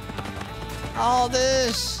 All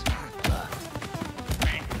this.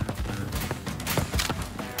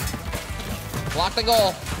 Block the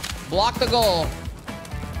goal. Block the goal.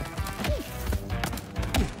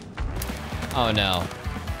 Oh no.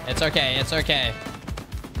 It's okay, it's okay.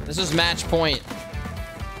 This is match point.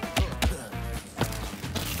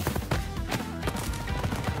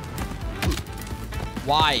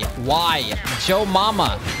 Why? Why? Joe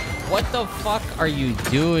Mama. What the fuck are you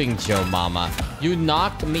doing, Joe Mama? You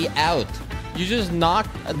knocked me out. You just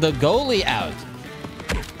knocked the goalie out.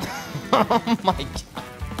 Oh my god.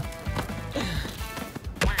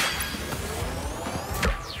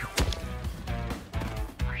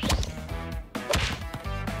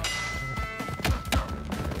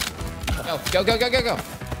 Go, go, go, go, go.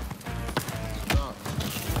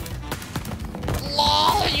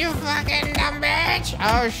 LOL, you fucking dumb bitch.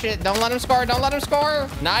 Oh shit, don't let him score, don't let him score.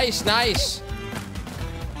 Nice, nice.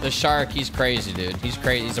 The shark, he's crazy, dude. He's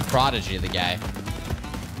crazy, he's a prodigy, the guy.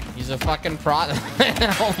 He's a fucking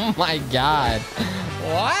oh my god.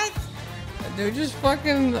 What? Dude just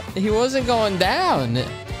fucking, he wasn't going down.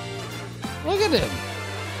 Look at him.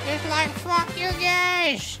 It's like, fuck you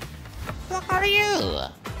guys. Fuck are you?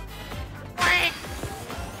 What?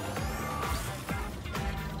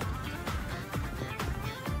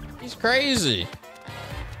 He's crazy.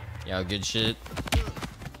 Yo, good shit.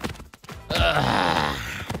 Ugh.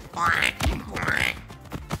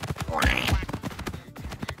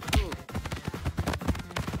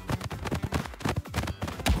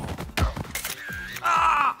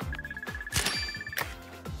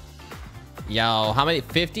 Yo, how many?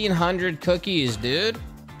 1,500 cookies, dude.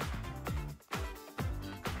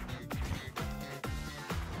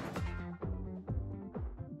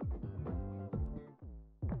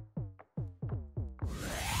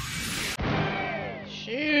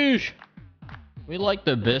 Sheesh. We like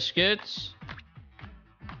the biscuits.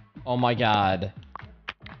 Oh my god.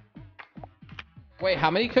 Wait,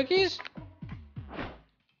 how many cookies?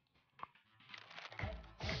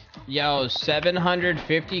 Yo,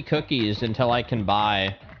 750 cookies until I can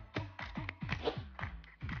buy.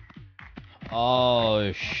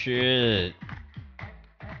 Oh, shit.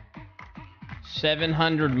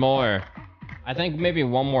 700 more. I think maybe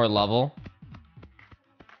one more level.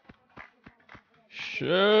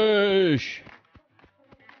 Shush.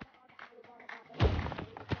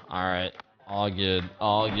 Alright. All good.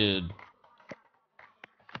 All good.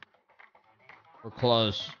 We're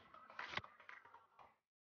close.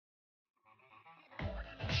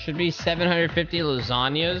 Should be 750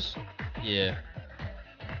 lasagnas. Yeah.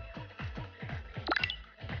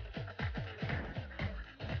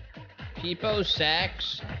 Peepo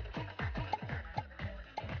Sacks.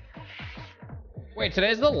 Wait,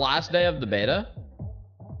 today's the last day of the beta?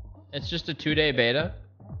 It's just a 2-day beta?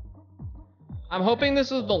 I'm hoping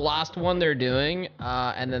this is the last one they're doing,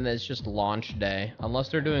 and then it's just launch day. Unless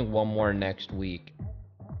they're doing one more next week.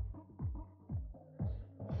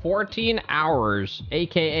 14 hours,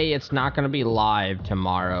 aka it's not gonna be live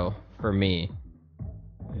tomorrow for me.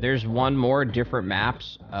 There's one more different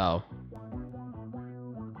maps. Oh.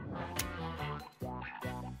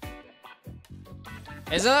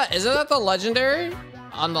 Isn't that the legendary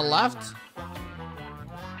on the left?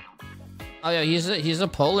 Oh yeah, he's a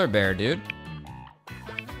polar bear, dude.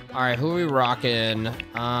 All right, who are we rocking?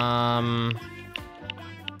 All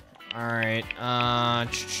right.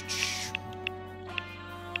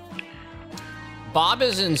 Bob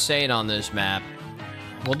is insane on this map.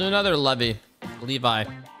 We'll do another Levi.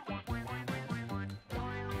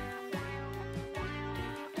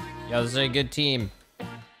 Yo, this is a good team.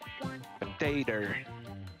 Potato.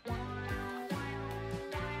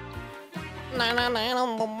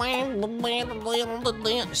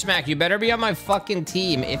 Smack, you better be on my fucking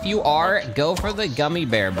team. If you are, go for the gummy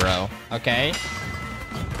bear, bro. Okay?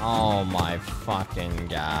 Oh my fucking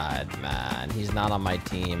god, man. He's not on my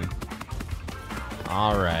team.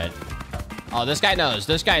 Alright. Oh, this guy knows.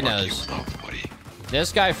 This guy knows.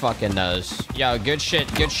 This guy fucking knows. Yo, good shit.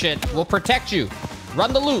 Good shit. We'll protect you.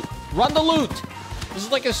 Run the loot. Run the loot. This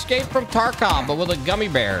is like Escape from Tarkov, but with a gummy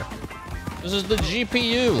bear. This is the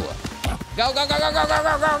GPU. Go, go, go, go, go, go,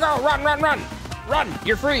 go, go, go. Run, run, run. Run.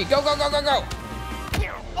 You're free. Go, go, go, go, go.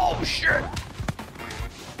 Oh, shit.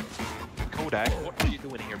 Kodak, what are you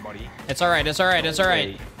doing here, buddy? It's all right. It's all right. It's all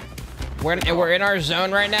right. We're in our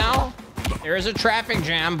zone right now. There is a traffic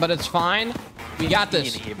jam, but it's fine. We got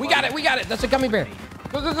this. We got it. We got it. That's a gummy bear.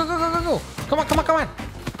 Go, go, go, go, go, go, go. Come on, come on, come on.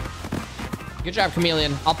 Good job,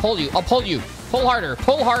 Chameleon. I'll pull you. I'll pull you. Pull harder.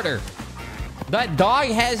 Pull harder. That dog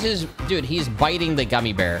has his... Dude, he's biting the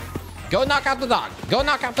gummy bear. Go knock out the dog. Go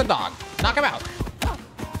knock out the dog. Knock him out.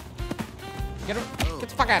 Get him. Get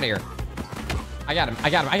the fuck out of here. I got him. I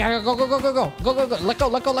got him. I got him. Go, go, go, go, go. Go, go, go. Let go,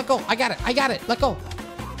 let go, let go. I got it. I got it. Let go.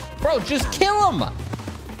 Bro, just kill him.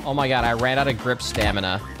 Oh my god, I ran out of grip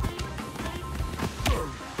stamina.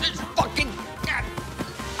 This fucking god.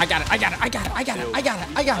 I got it. I got it. I got it. I got it. I got it.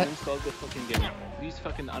 I got it. Uninstall the fucking game. Please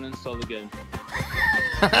fucking uninstall the game.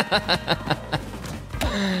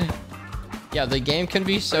 Yeah, the game can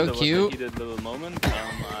be so cute. The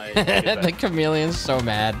chameleon's so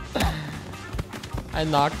mad. I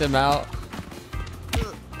knocked him out.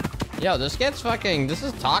 Yo, this gets fucking... This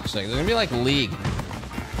is toxic. There's gonna be like League.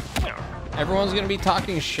 Everyone's gonna be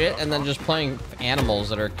talking shit and then just playing animals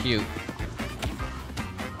that are cute.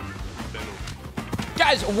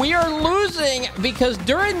 Guys, we are losing because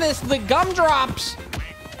during this, the gumdrops...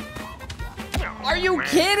 Are you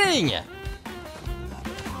kidding?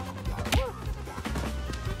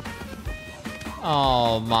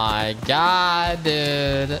 Oh my god,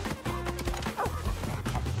 dude.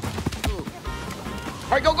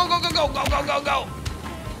 Alright, go, go, go, go, go, go, go, go, go.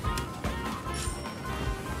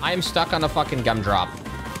 I am stuck on a fucking gumdrop.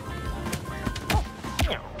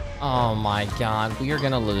 Oh my god, we are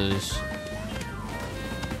gonna lose.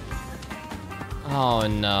 Oh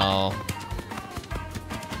no.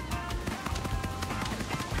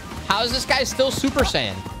 How is this guy still Super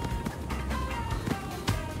Saiyan?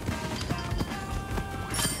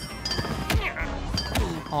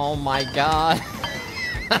 Oh my god.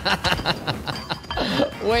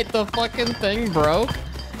 Wait, the fucking thing broke?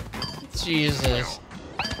 Jesus.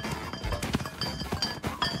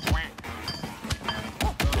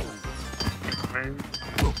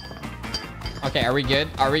 Okay, are we good?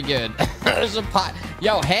 Are we good? There's a pot.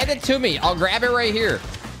 Yo, hand it to me. I'll grab it right here.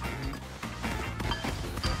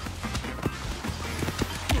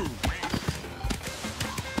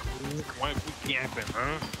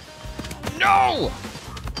 No!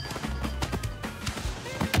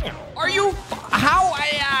 Are you... How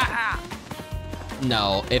I...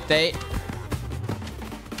 No, if they...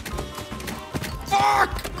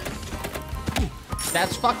 Fuck!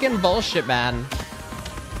 That's fucking bullshit, man.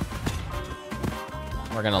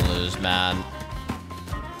 We're gonna lose, man.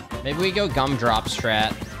 Maybe we go gumdrop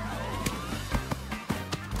strat.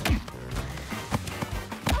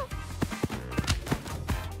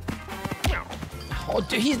 Oh,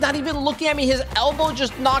 dude, he's not even looking at me. His elbow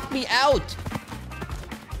just knocked me out.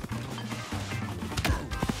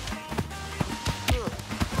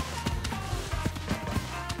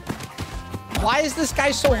 Why is this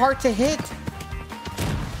guy so hard to hit?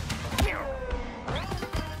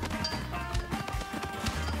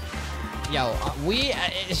 Yo, we...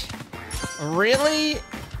 really?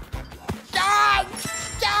 God!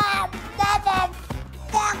 God!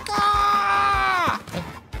 Motherfucker!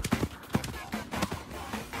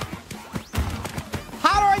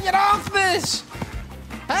 How do I get off this?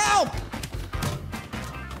 Help!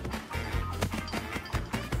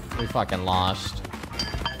 We fucking lost.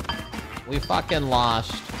 We fucking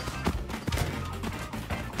lost.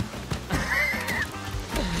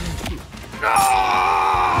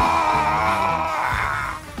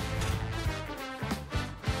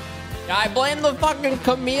 I blame the fucking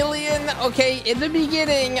chameleon. Okay, in the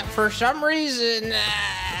beginning, for some reason,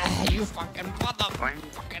 you fucking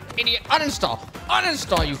fucking idiot. Uninstall.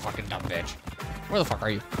 Uninstall, you fucking dumb bitch. Where the fuck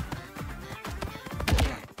are you?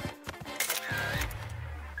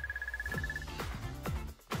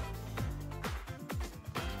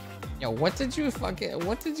 Yo, what did you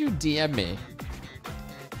DM me?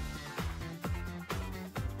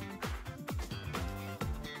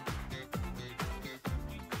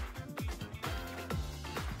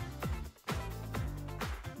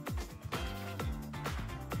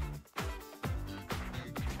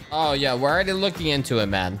 Oh yeah, we're already looking into it,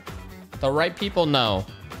 man. The right people know.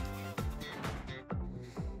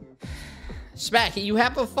 Smack, you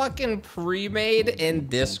have a fucking pre-made in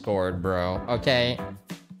Discord, bro. Okay?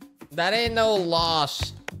 That ain't no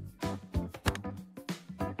loss.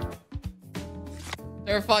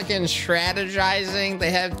 They're fucking strategizing.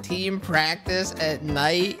 They have team practice at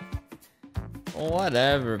night.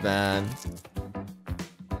 Whatever, man.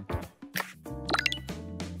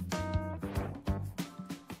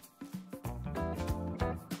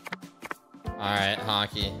 All right,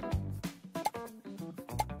 hockey.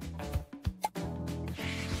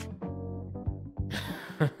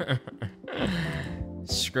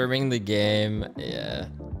 Scrimming the game, yeah.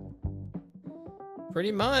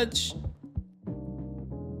 Pretty much.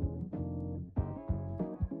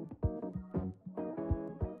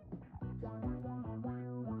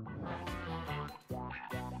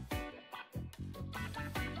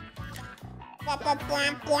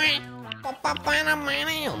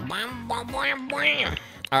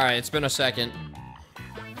 All right, it's been a second.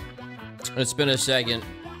 It's been a second.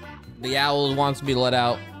 The owl wants to be let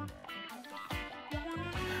out.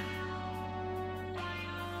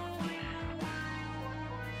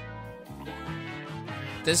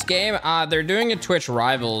 This game, they're doing a Twitch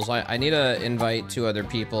Rivals. I need to invite 2 other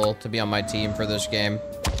people to be on my team for this game.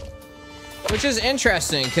 Which is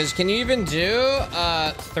interesting, because can you even do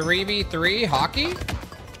 3v3 hockey?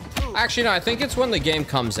 Actually, no, I think it's when the game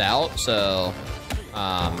comes out, so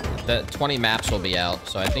the 20 maps will be out,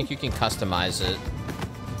 so I think you can customize it.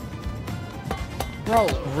 Bro,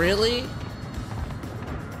 really?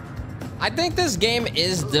 I think this game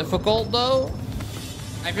is difficult, though.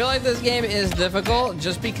 I feel like this game is difficult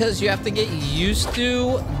just because you have to get used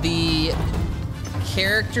to the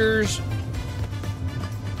characters.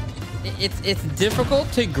 It's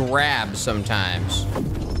difficult to grab sometimes.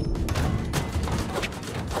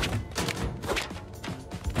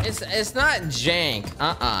 It's not jank.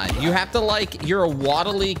 You have to, like, you're a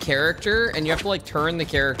waddly character and you have to, like, turn the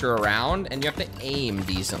character around and you have to aim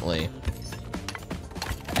decently.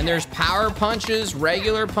 And there's power punches,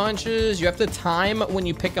 regular punches. You have to time when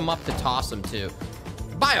you pick them up to toss them too.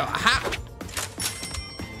 Bio,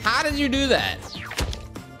 how did you do that?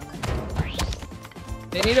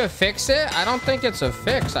 They need to fix it? I don't think it's a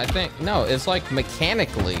fix. I think, no, it's like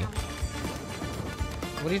mechanically.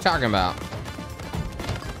 What are you talking about?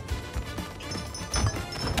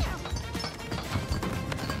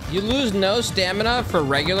 You lose no stamina for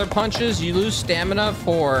regular punches. You lose stamina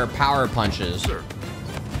for power punches.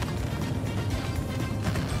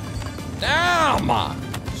 Damn!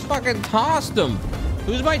 Just fucking tossed him.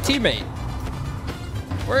 Who's my teammate?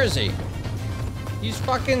 Where is he? He's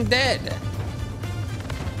fucking dead.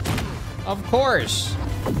 Of course.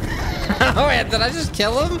 Oh, wait, did I just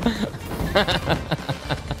kill him?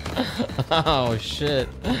 Oh, shit.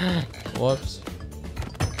 Whoops.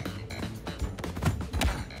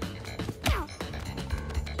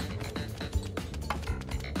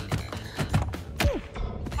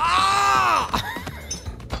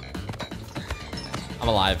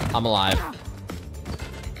 alive. I'm alive.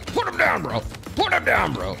 Put him down, bro. Put him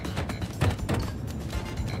down, bro.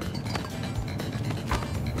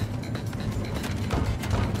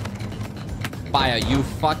 Bio, you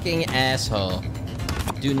fucking asshole.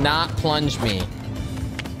 Do not plunge me.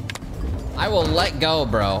 I will let go,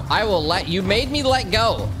 bro. I will let... You made me let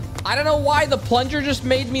go. I don't know why the plunger just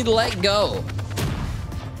made me let go.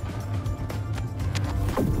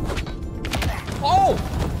 Oh!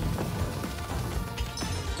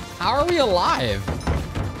 How are we alive?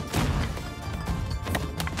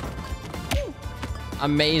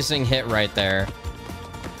 Amazing hit right there.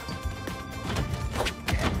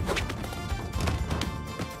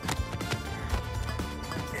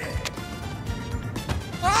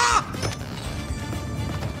 Ah!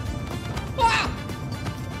 Ah!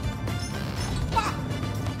 Ah!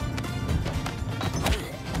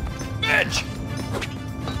 Bitch!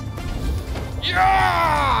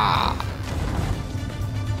 Yeah!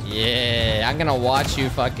 Yeah, I'm gonna watch you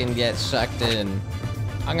fucking get sucked in.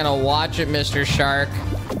 I'm gonna watch it, Mr. Shark.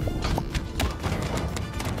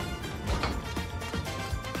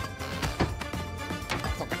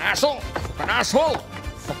 Fucking asshole! Fucking asshole!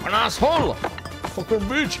 Fucking asshole! Fucking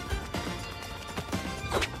bitch!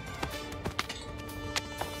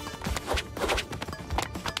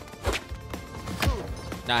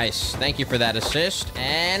 Nice. Thank you for that assist.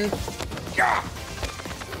 And... yeah!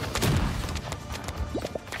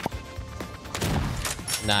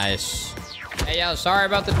 Nice. Hey, yo, sorry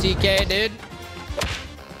about the TK, dude.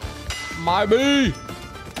 My B!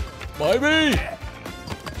 My B!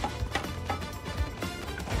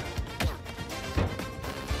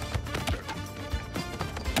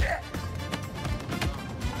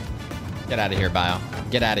 Get out of here, Bio.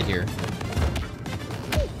 Get out of here.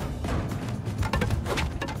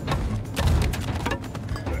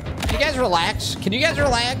 Can you guys relax? Can you guys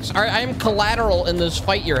relax? I am collateral in this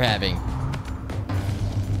fight you're having.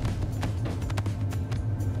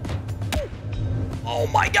 Oh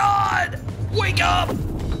my god! Wake up!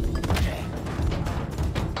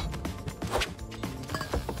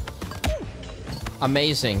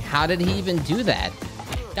 Amazing. How did he even do that?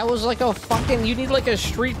 That was like a fucking... You need like a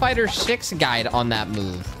Street Fighter 6 guide on that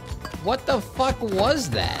move. What the fuck was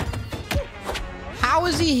that? How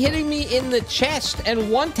is he hitting me in the chest and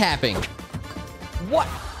one-tapping? What?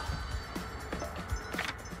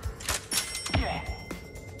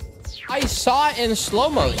 I saw it in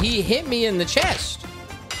slow-mo. He hit me in the chest.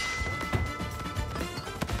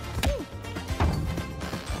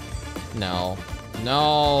 No.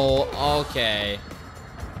 No. Okay.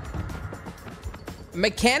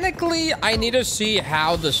 Mechanically, I need to see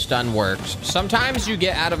how the stun works. Sometimes you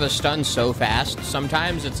get out of a stun so fast.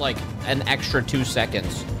 Sometimes it's like an extra 2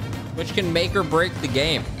 seconds, which can make or break the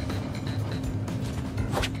game.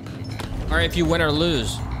 Or if you win or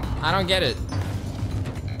lose. I don't get it.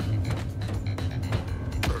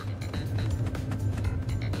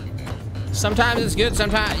 Sometimes it's good,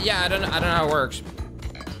 sometimes... Yeah, I don't know how it works.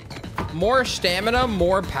 More stamina,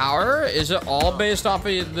 more power? Is it all based off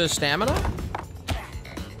of the stamina?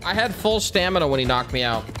 I had full stamina when he knocked me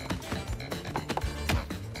out.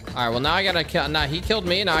 All right, well, now I gotta kill... Nah, he killed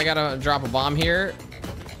me. Now I gotta drop a bomb here.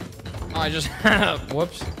 Oh, I just...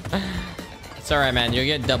 Whoops. It's all right, man. You'll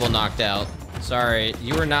get double knocked out. Sorry.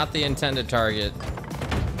 You were not the intended target.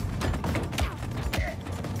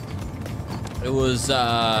 It was,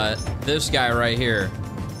 this guy right here.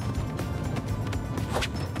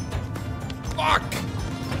 Fuck!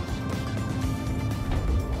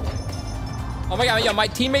 Oh my god, yeah, my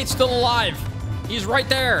teammate's still alive. He's right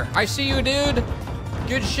there. I see you, dude.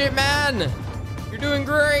 Good shit, man. You're doing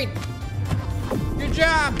great. Good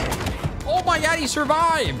job. Oh my god, he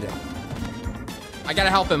survived. I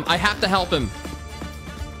gotta help him. I have to help him.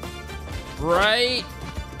 Right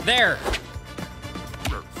there.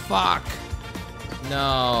 Fuck.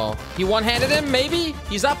 No. He one-handed him, maybe?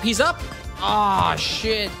 He's up, he's up. Ah,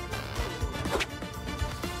 shit.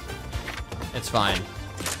 It's fine.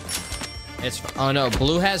 It's... Oh no,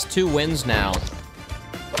 blue has 2 wins now.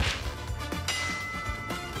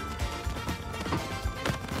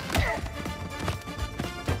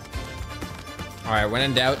 Alright, when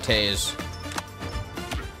in doubt, tase.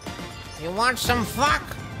 You want some fuck?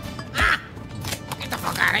 Ah! Get the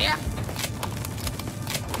fuck out of here.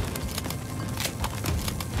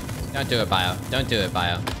 Don't do it, Bio. Don't do it,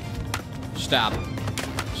 Bio. Stop.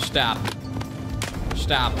 Stop.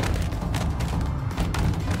 Stop.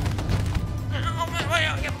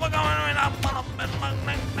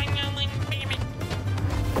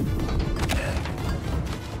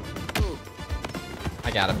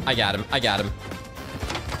 I got him. I got him. I got him.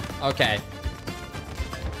 Okay.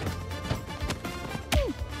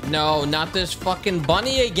 No, not this fucking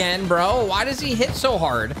bunny again, bro. Why does he hit so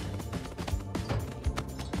hard?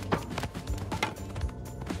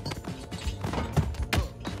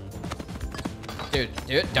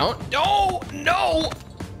 Dude, don't. No!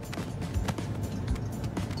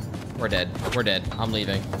 We're dead. We're dead. I'm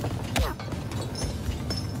leaving.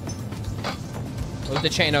 Move the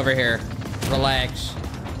chain over here. Relax.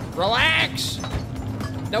 Relax!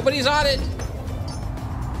 Nobody's on it.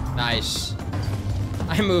 Nice.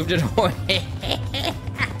 I moved it away.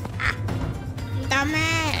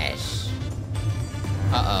 Dumbass.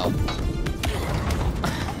 Uh-oh.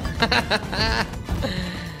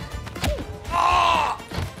 Oh!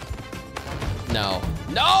 No.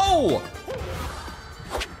 No!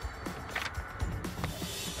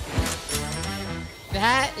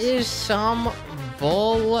 That is some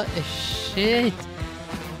bullshit.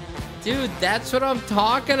 Dude, that's what I'm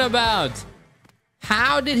talking about.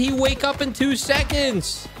 How did he wake up in 2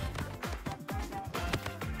 seconds?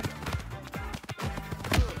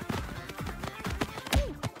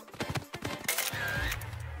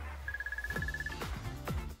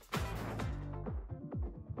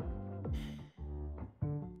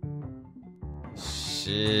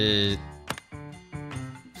 Shit.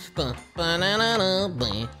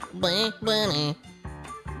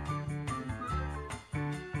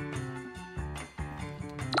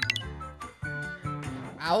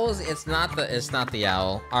 Owls, it's not the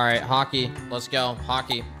owl. All right, hockey, let's go,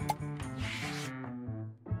 hockey.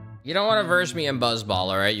 You don't want to verse me in Buzzball,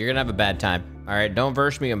 all right? You're gonna have a bad time. All right, don't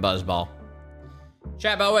verse me in Buzzball.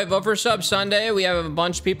 Chat, by the way, vote for Sub Sunday. We have a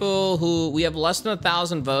bunch of people who, we have less than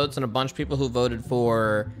 1,000 votes and a bunch of people who voted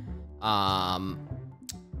for,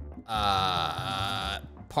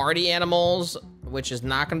 Party Animals, which is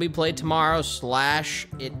not gonna be played tomorrow, slash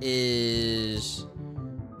it is,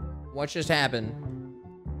 what just happened?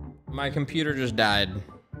 My computer just died.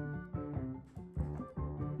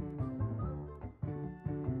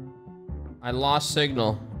 I lost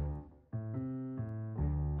signal.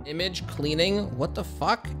 Image cleaning? What the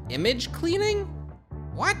fuck? Image cleaning?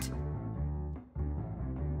 What?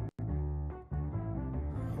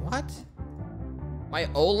 What? My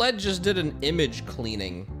OLED just did an image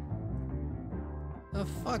cleaning. The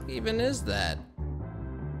fuck even is that?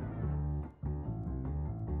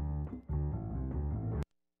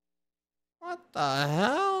 What the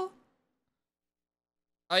hell?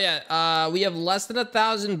 Oh yeah, we have less than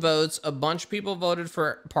 1,000 votes. A bunch of people voted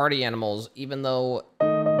for Party Animals, even though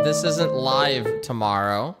this isn't live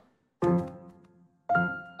tomorrow.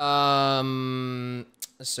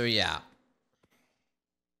 So yeah.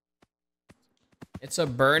 It's a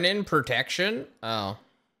burn-in protection? Oh.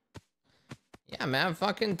 Yeah, man,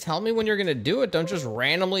 fucking tell me when you're gonna do it. Don't just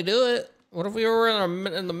randomly do it. What if we were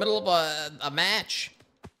in the middle of a match?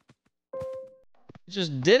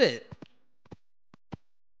 Just did it.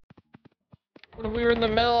 What if we were in the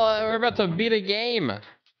middle we're about to beat a game?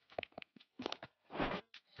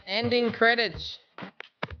 Ending credits.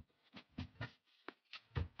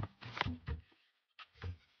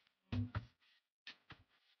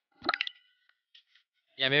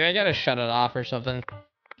 Yeah, maybe I gotta shut it off or something.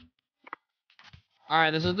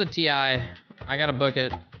 Alright, this is the TI. I gotta book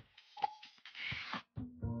it.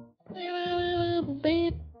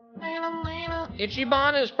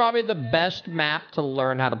 Ichiban is probably the best map to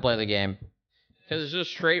learn how to play the game. Because it's just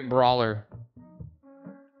straight brawler.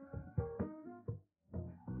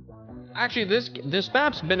 Actually, this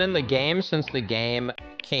map's been in the game since the game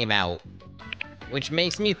came out. Which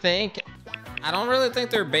makes me think, I don't really think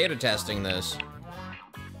they're beta testing this.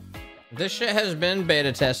 This shit has been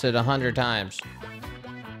beta tested 100 times.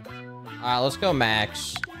 Alright, let's go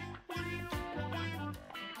Max.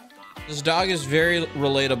 This dog is very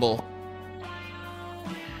relatable.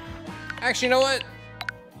 Actually, you know what?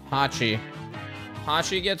 Hachi.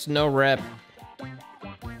 Hachi gets no rep.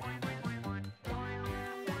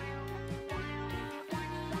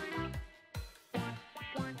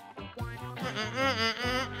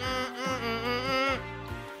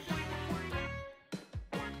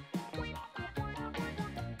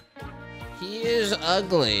 He is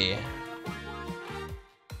ugly.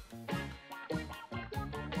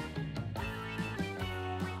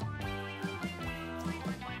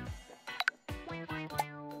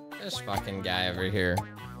 This fucking guy over here.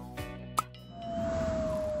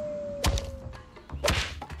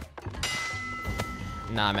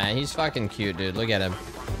 Nah, man, he's fucking cute, dude. Look at him.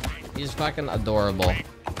 He's fucking adorable.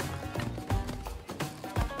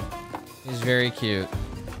 He's very cute.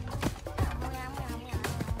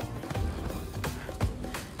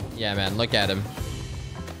 Yeah, man, look at him.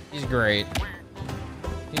 He's great.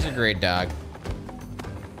 He's a great dog.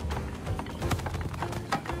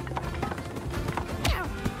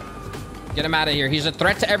 Get him out of here. He's a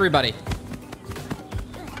threat to everybody.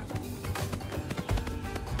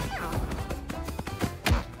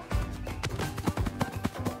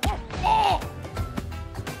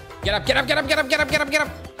 Get up, get up, get up, get up, get up, get up, get up.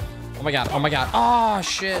 Oh my god, oh my god. Oh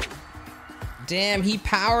shit. Damn, he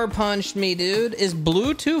power punched me, dude. Is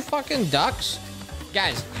blue 2 fucking ducks?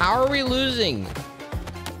 Guys, how are we losing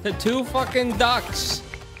to 2 fucking ducks?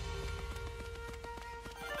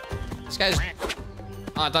 This guy's...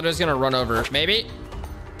 Oh, I thought it was gonna run over. Maybe?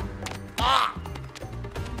 Ah!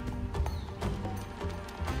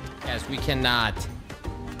 Guys, we cannot.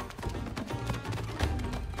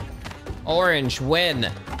 Orange, win.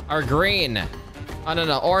 Or green. Oh, no,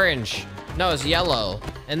 no, orange. No, it's yellow.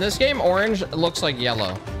 In this game, orange looks like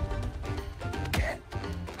yellow.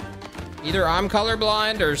 Either I'm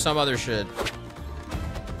colorblind or some other shit.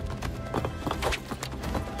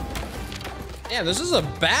 Damn, this is a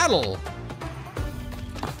battle.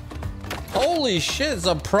 Holy shit, it's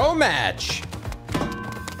a pro match.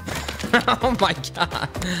 Oh my god.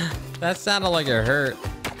 That sounded like it hurt.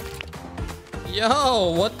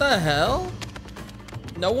 Yo, what the hell?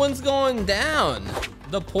 No one's going down.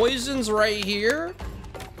 The poison's right here.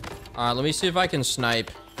 All right, let me see if I can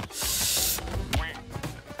snipe.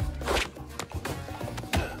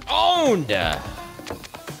 Owned.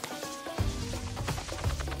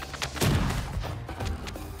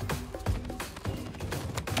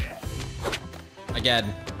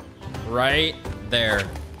 Again, right there.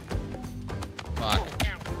 Fuck.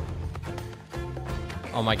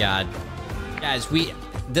 Oh my god. Guys,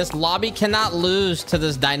 this lobby cannot lose to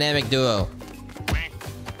this dynamic duo.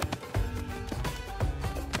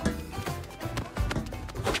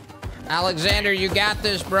 Alexander, you got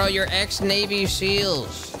this, bro. You're ex-Navy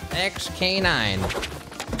SEALs. Ex-Canine.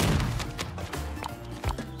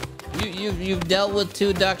 You've dealt with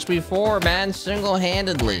 2 ducks before, man.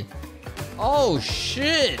 Single-handedly. Oh,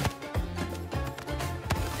 shit.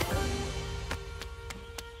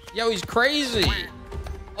 Yo, he's crazy.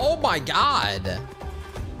 Oh, my God.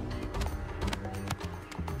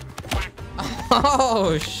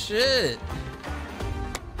 Oh, shit.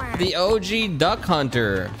 The OG duck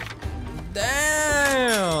hunter.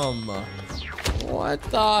 Damn. What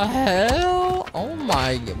the hell? Oh,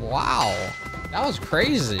 my. Wow. That was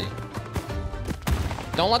crazy.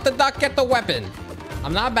 Don't let the duck get the weapon.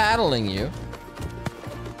 I'm not battling you.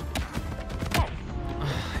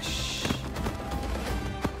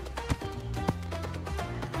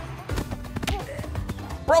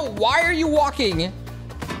 Bro, why are you walking?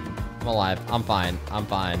 I'm alive. I'm fine. I'm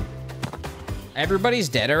fine. Everybody's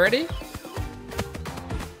dead already?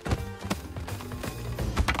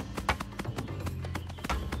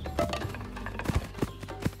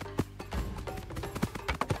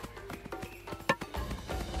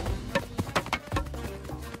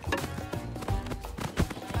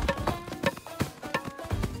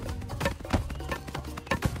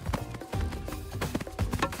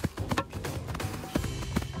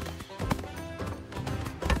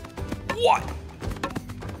 What?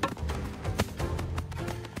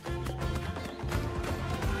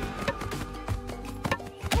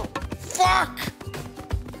 Fuck!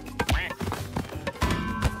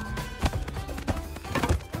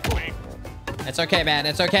 It's okay, man.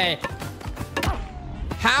 It's okay.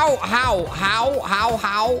 How?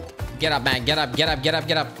 Get up, man. Get up, get up, get up,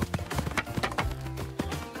 get up.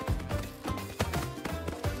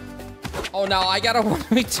 Oh, no. I gotta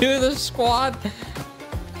 1v2 the squad.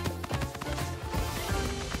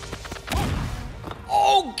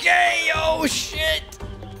 Okay, oh shit.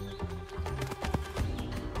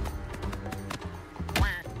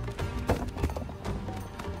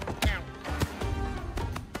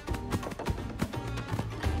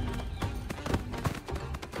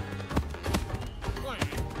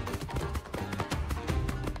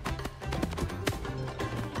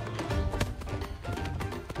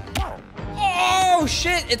 Oh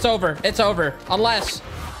shit, it's over. It's over. Unless.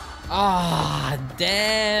 Ah,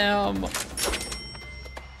 damn.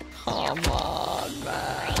 Come on,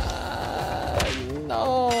 man.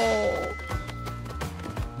 No.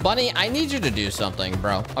 Bunny, I need you to do something,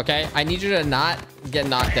 bro. Okay? I need you to not get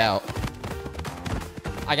knocked out.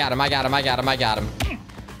 I got him. I got him. I got him. I got him.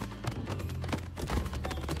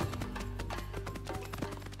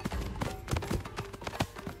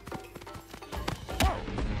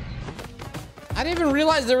 I didn't even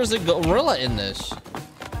realize there was a gorilla in this.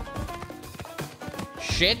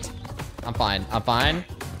 Shit. I'm fine. I'm fine.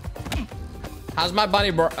 How's my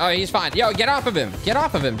bunny, bro? Oh, he's fine. Yo, get off of him. Get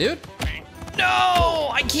off of him, dude. No,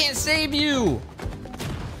 I can't save you.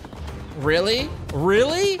 Really?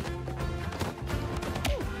 Really?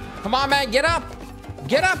 Come on, man. Get up.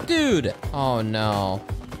 Get up, dude. Oh, no.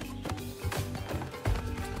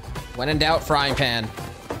 When in doubt, frying pan.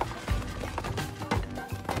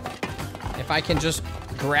 If I can just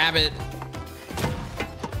grab it.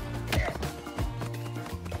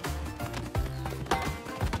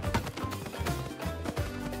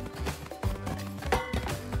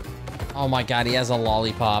 Oh my God, he has a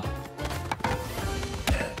lollipop.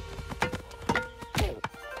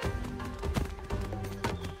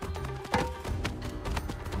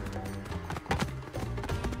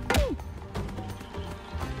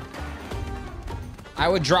 I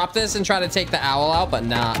would drop this and try to take the owl out, but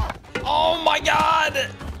nah. Oh my God!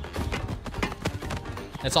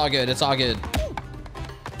 It's all good, it's all good.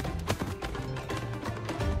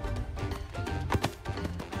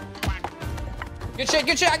 Good shit,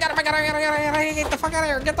 good shit. I got him, I got him, I got him, I got him. Get the fuck out of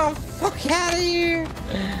here. Get the fuck out of here.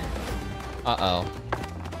 Uh-oh.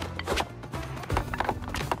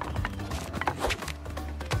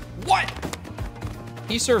 What?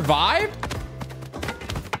 He survived?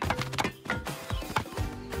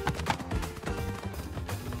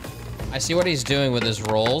 I see what he's doing with his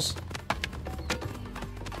rolls.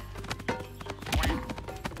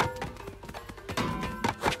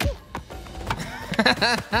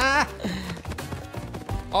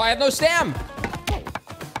 Oh, I have no stam.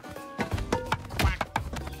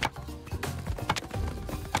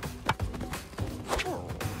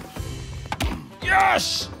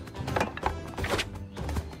 Yes!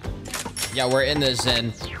 Yeah, we're in this,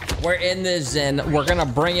 Zen. We're in this, Zen. We're gonna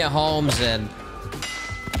bring it home, Zen.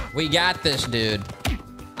 We got this, dude.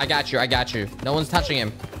 I got you, I got you. No one's touching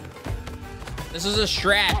him. This is a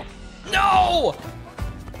strat. No!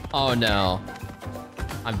 Oh, no.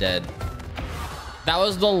 I'm dead. That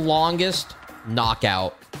was the longest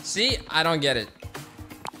knockout. See, I don't get it.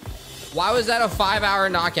 Why was that a 5-hour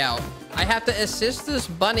knockout? I have to assist this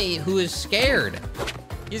bunny who is scared.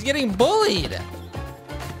 He's getting bullied.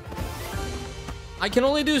 I can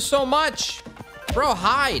only do so much. Bro,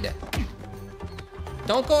 hide.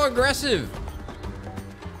 Don't go aggressive.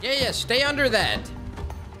 Yeah, stay under that.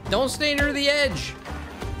 Don't stay near the edge.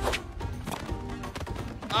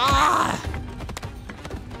 Ah!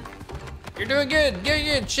 You're doing good.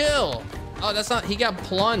 Good, chill. Oh, that's not, he got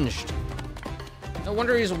plunged. No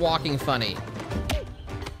wonder he's walking funny.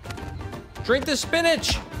 Drink the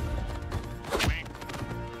spinach.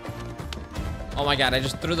 Oh my God, I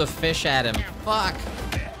just threw the fish at him. Fuck.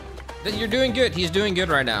 You're doing good. He's doing good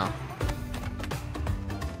right now.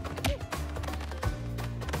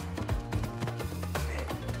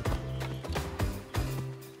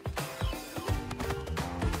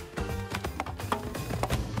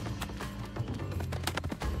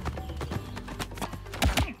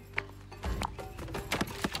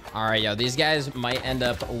 All right, yo, these guys might end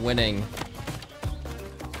up winning.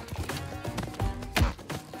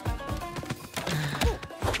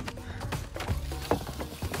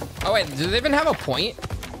 Oh wait, do they even have a point?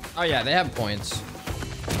 Oh yeah, they have points.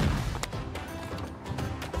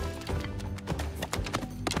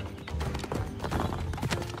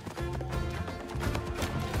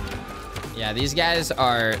 Yeah, these guys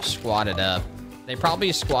are squatted up. They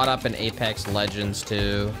probably squat up in Apex Legends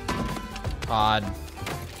too. COD.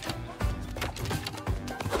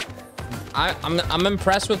 I'm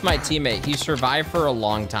impressed with my teammate. He survived for a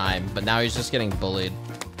long time, but now he's just getting bullied.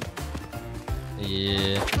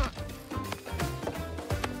 Yeah.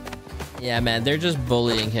 Yeah, man, they're just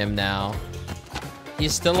bullying him now.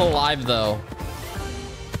 He's still alive, though.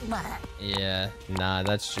 Yeah, nah,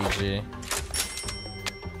 that's GG.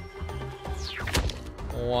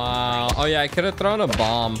 Wow. Oh, yeah, I could have thrown a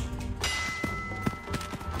bomb.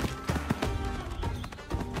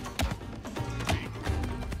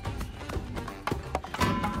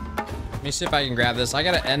 Let me see if I can grab this. I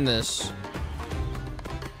gotta end this.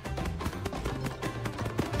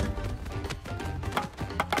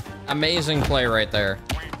 Amazing play right there.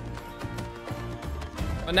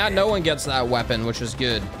 But now no one gets that weapon, which is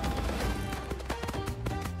good.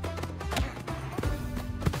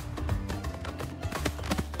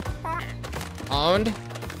 Owned.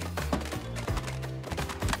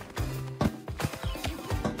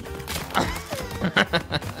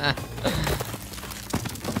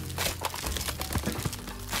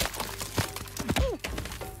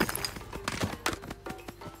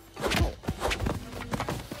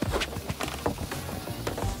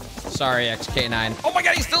 Sorry, XK9. Oh my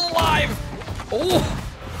God, he's still alive! Oh!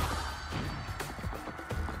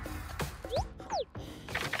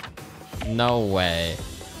 No way.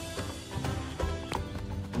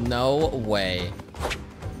 No way.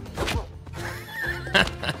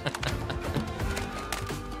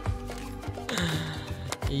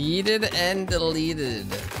 Yeeted and deleted.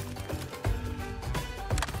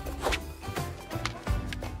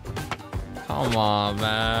 Come on,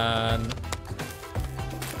 man.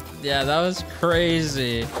 Yeah, that was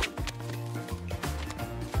crazy.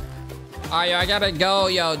 Oh, yo, I gotta go.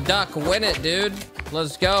 Yo, Duck, win it, dude.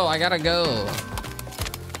 Let's go. I gotta go.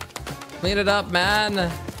 Clean it up, man.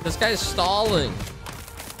 This guy's stalling.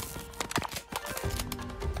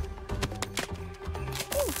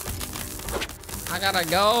 I gotta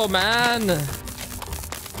go, man.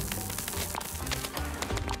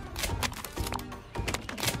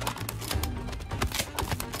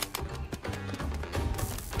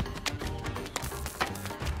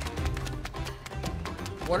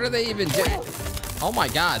 What are they even doing? Oh my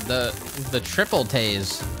god, the triple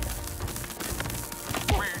tase.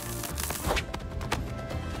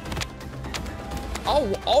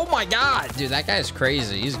 Oh my god, dude, that guy's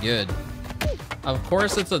crazy. He's good. Of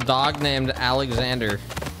course, it's a dog named Alexander.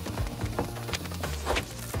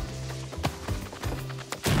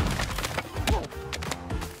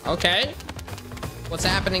 Okay, what's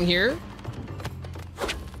happening here?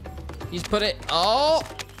 He's put it. Oh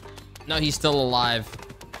no, he's still alive.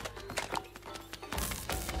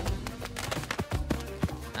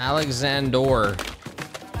 Alexander.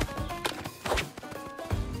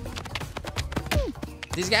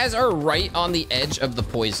 These guys are right on the edge of the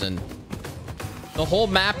poison. The whole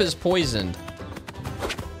map is poisoned.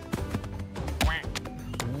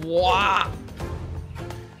 Wow.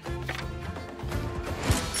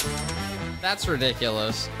 That's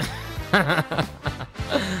ridiculous.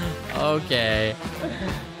 Okay.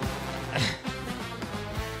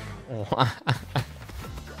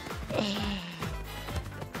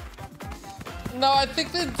 No, I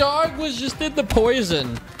think the dog was just in the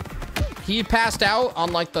poison. He passed out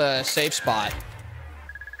on like the safe spot.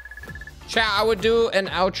 Chat, I would do an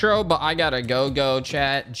outro, but I gotta go,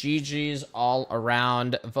 chat. GG's all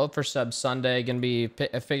around. Vote for Sub Sunday. Gonna be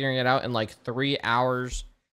figuring it out in like 3 hours.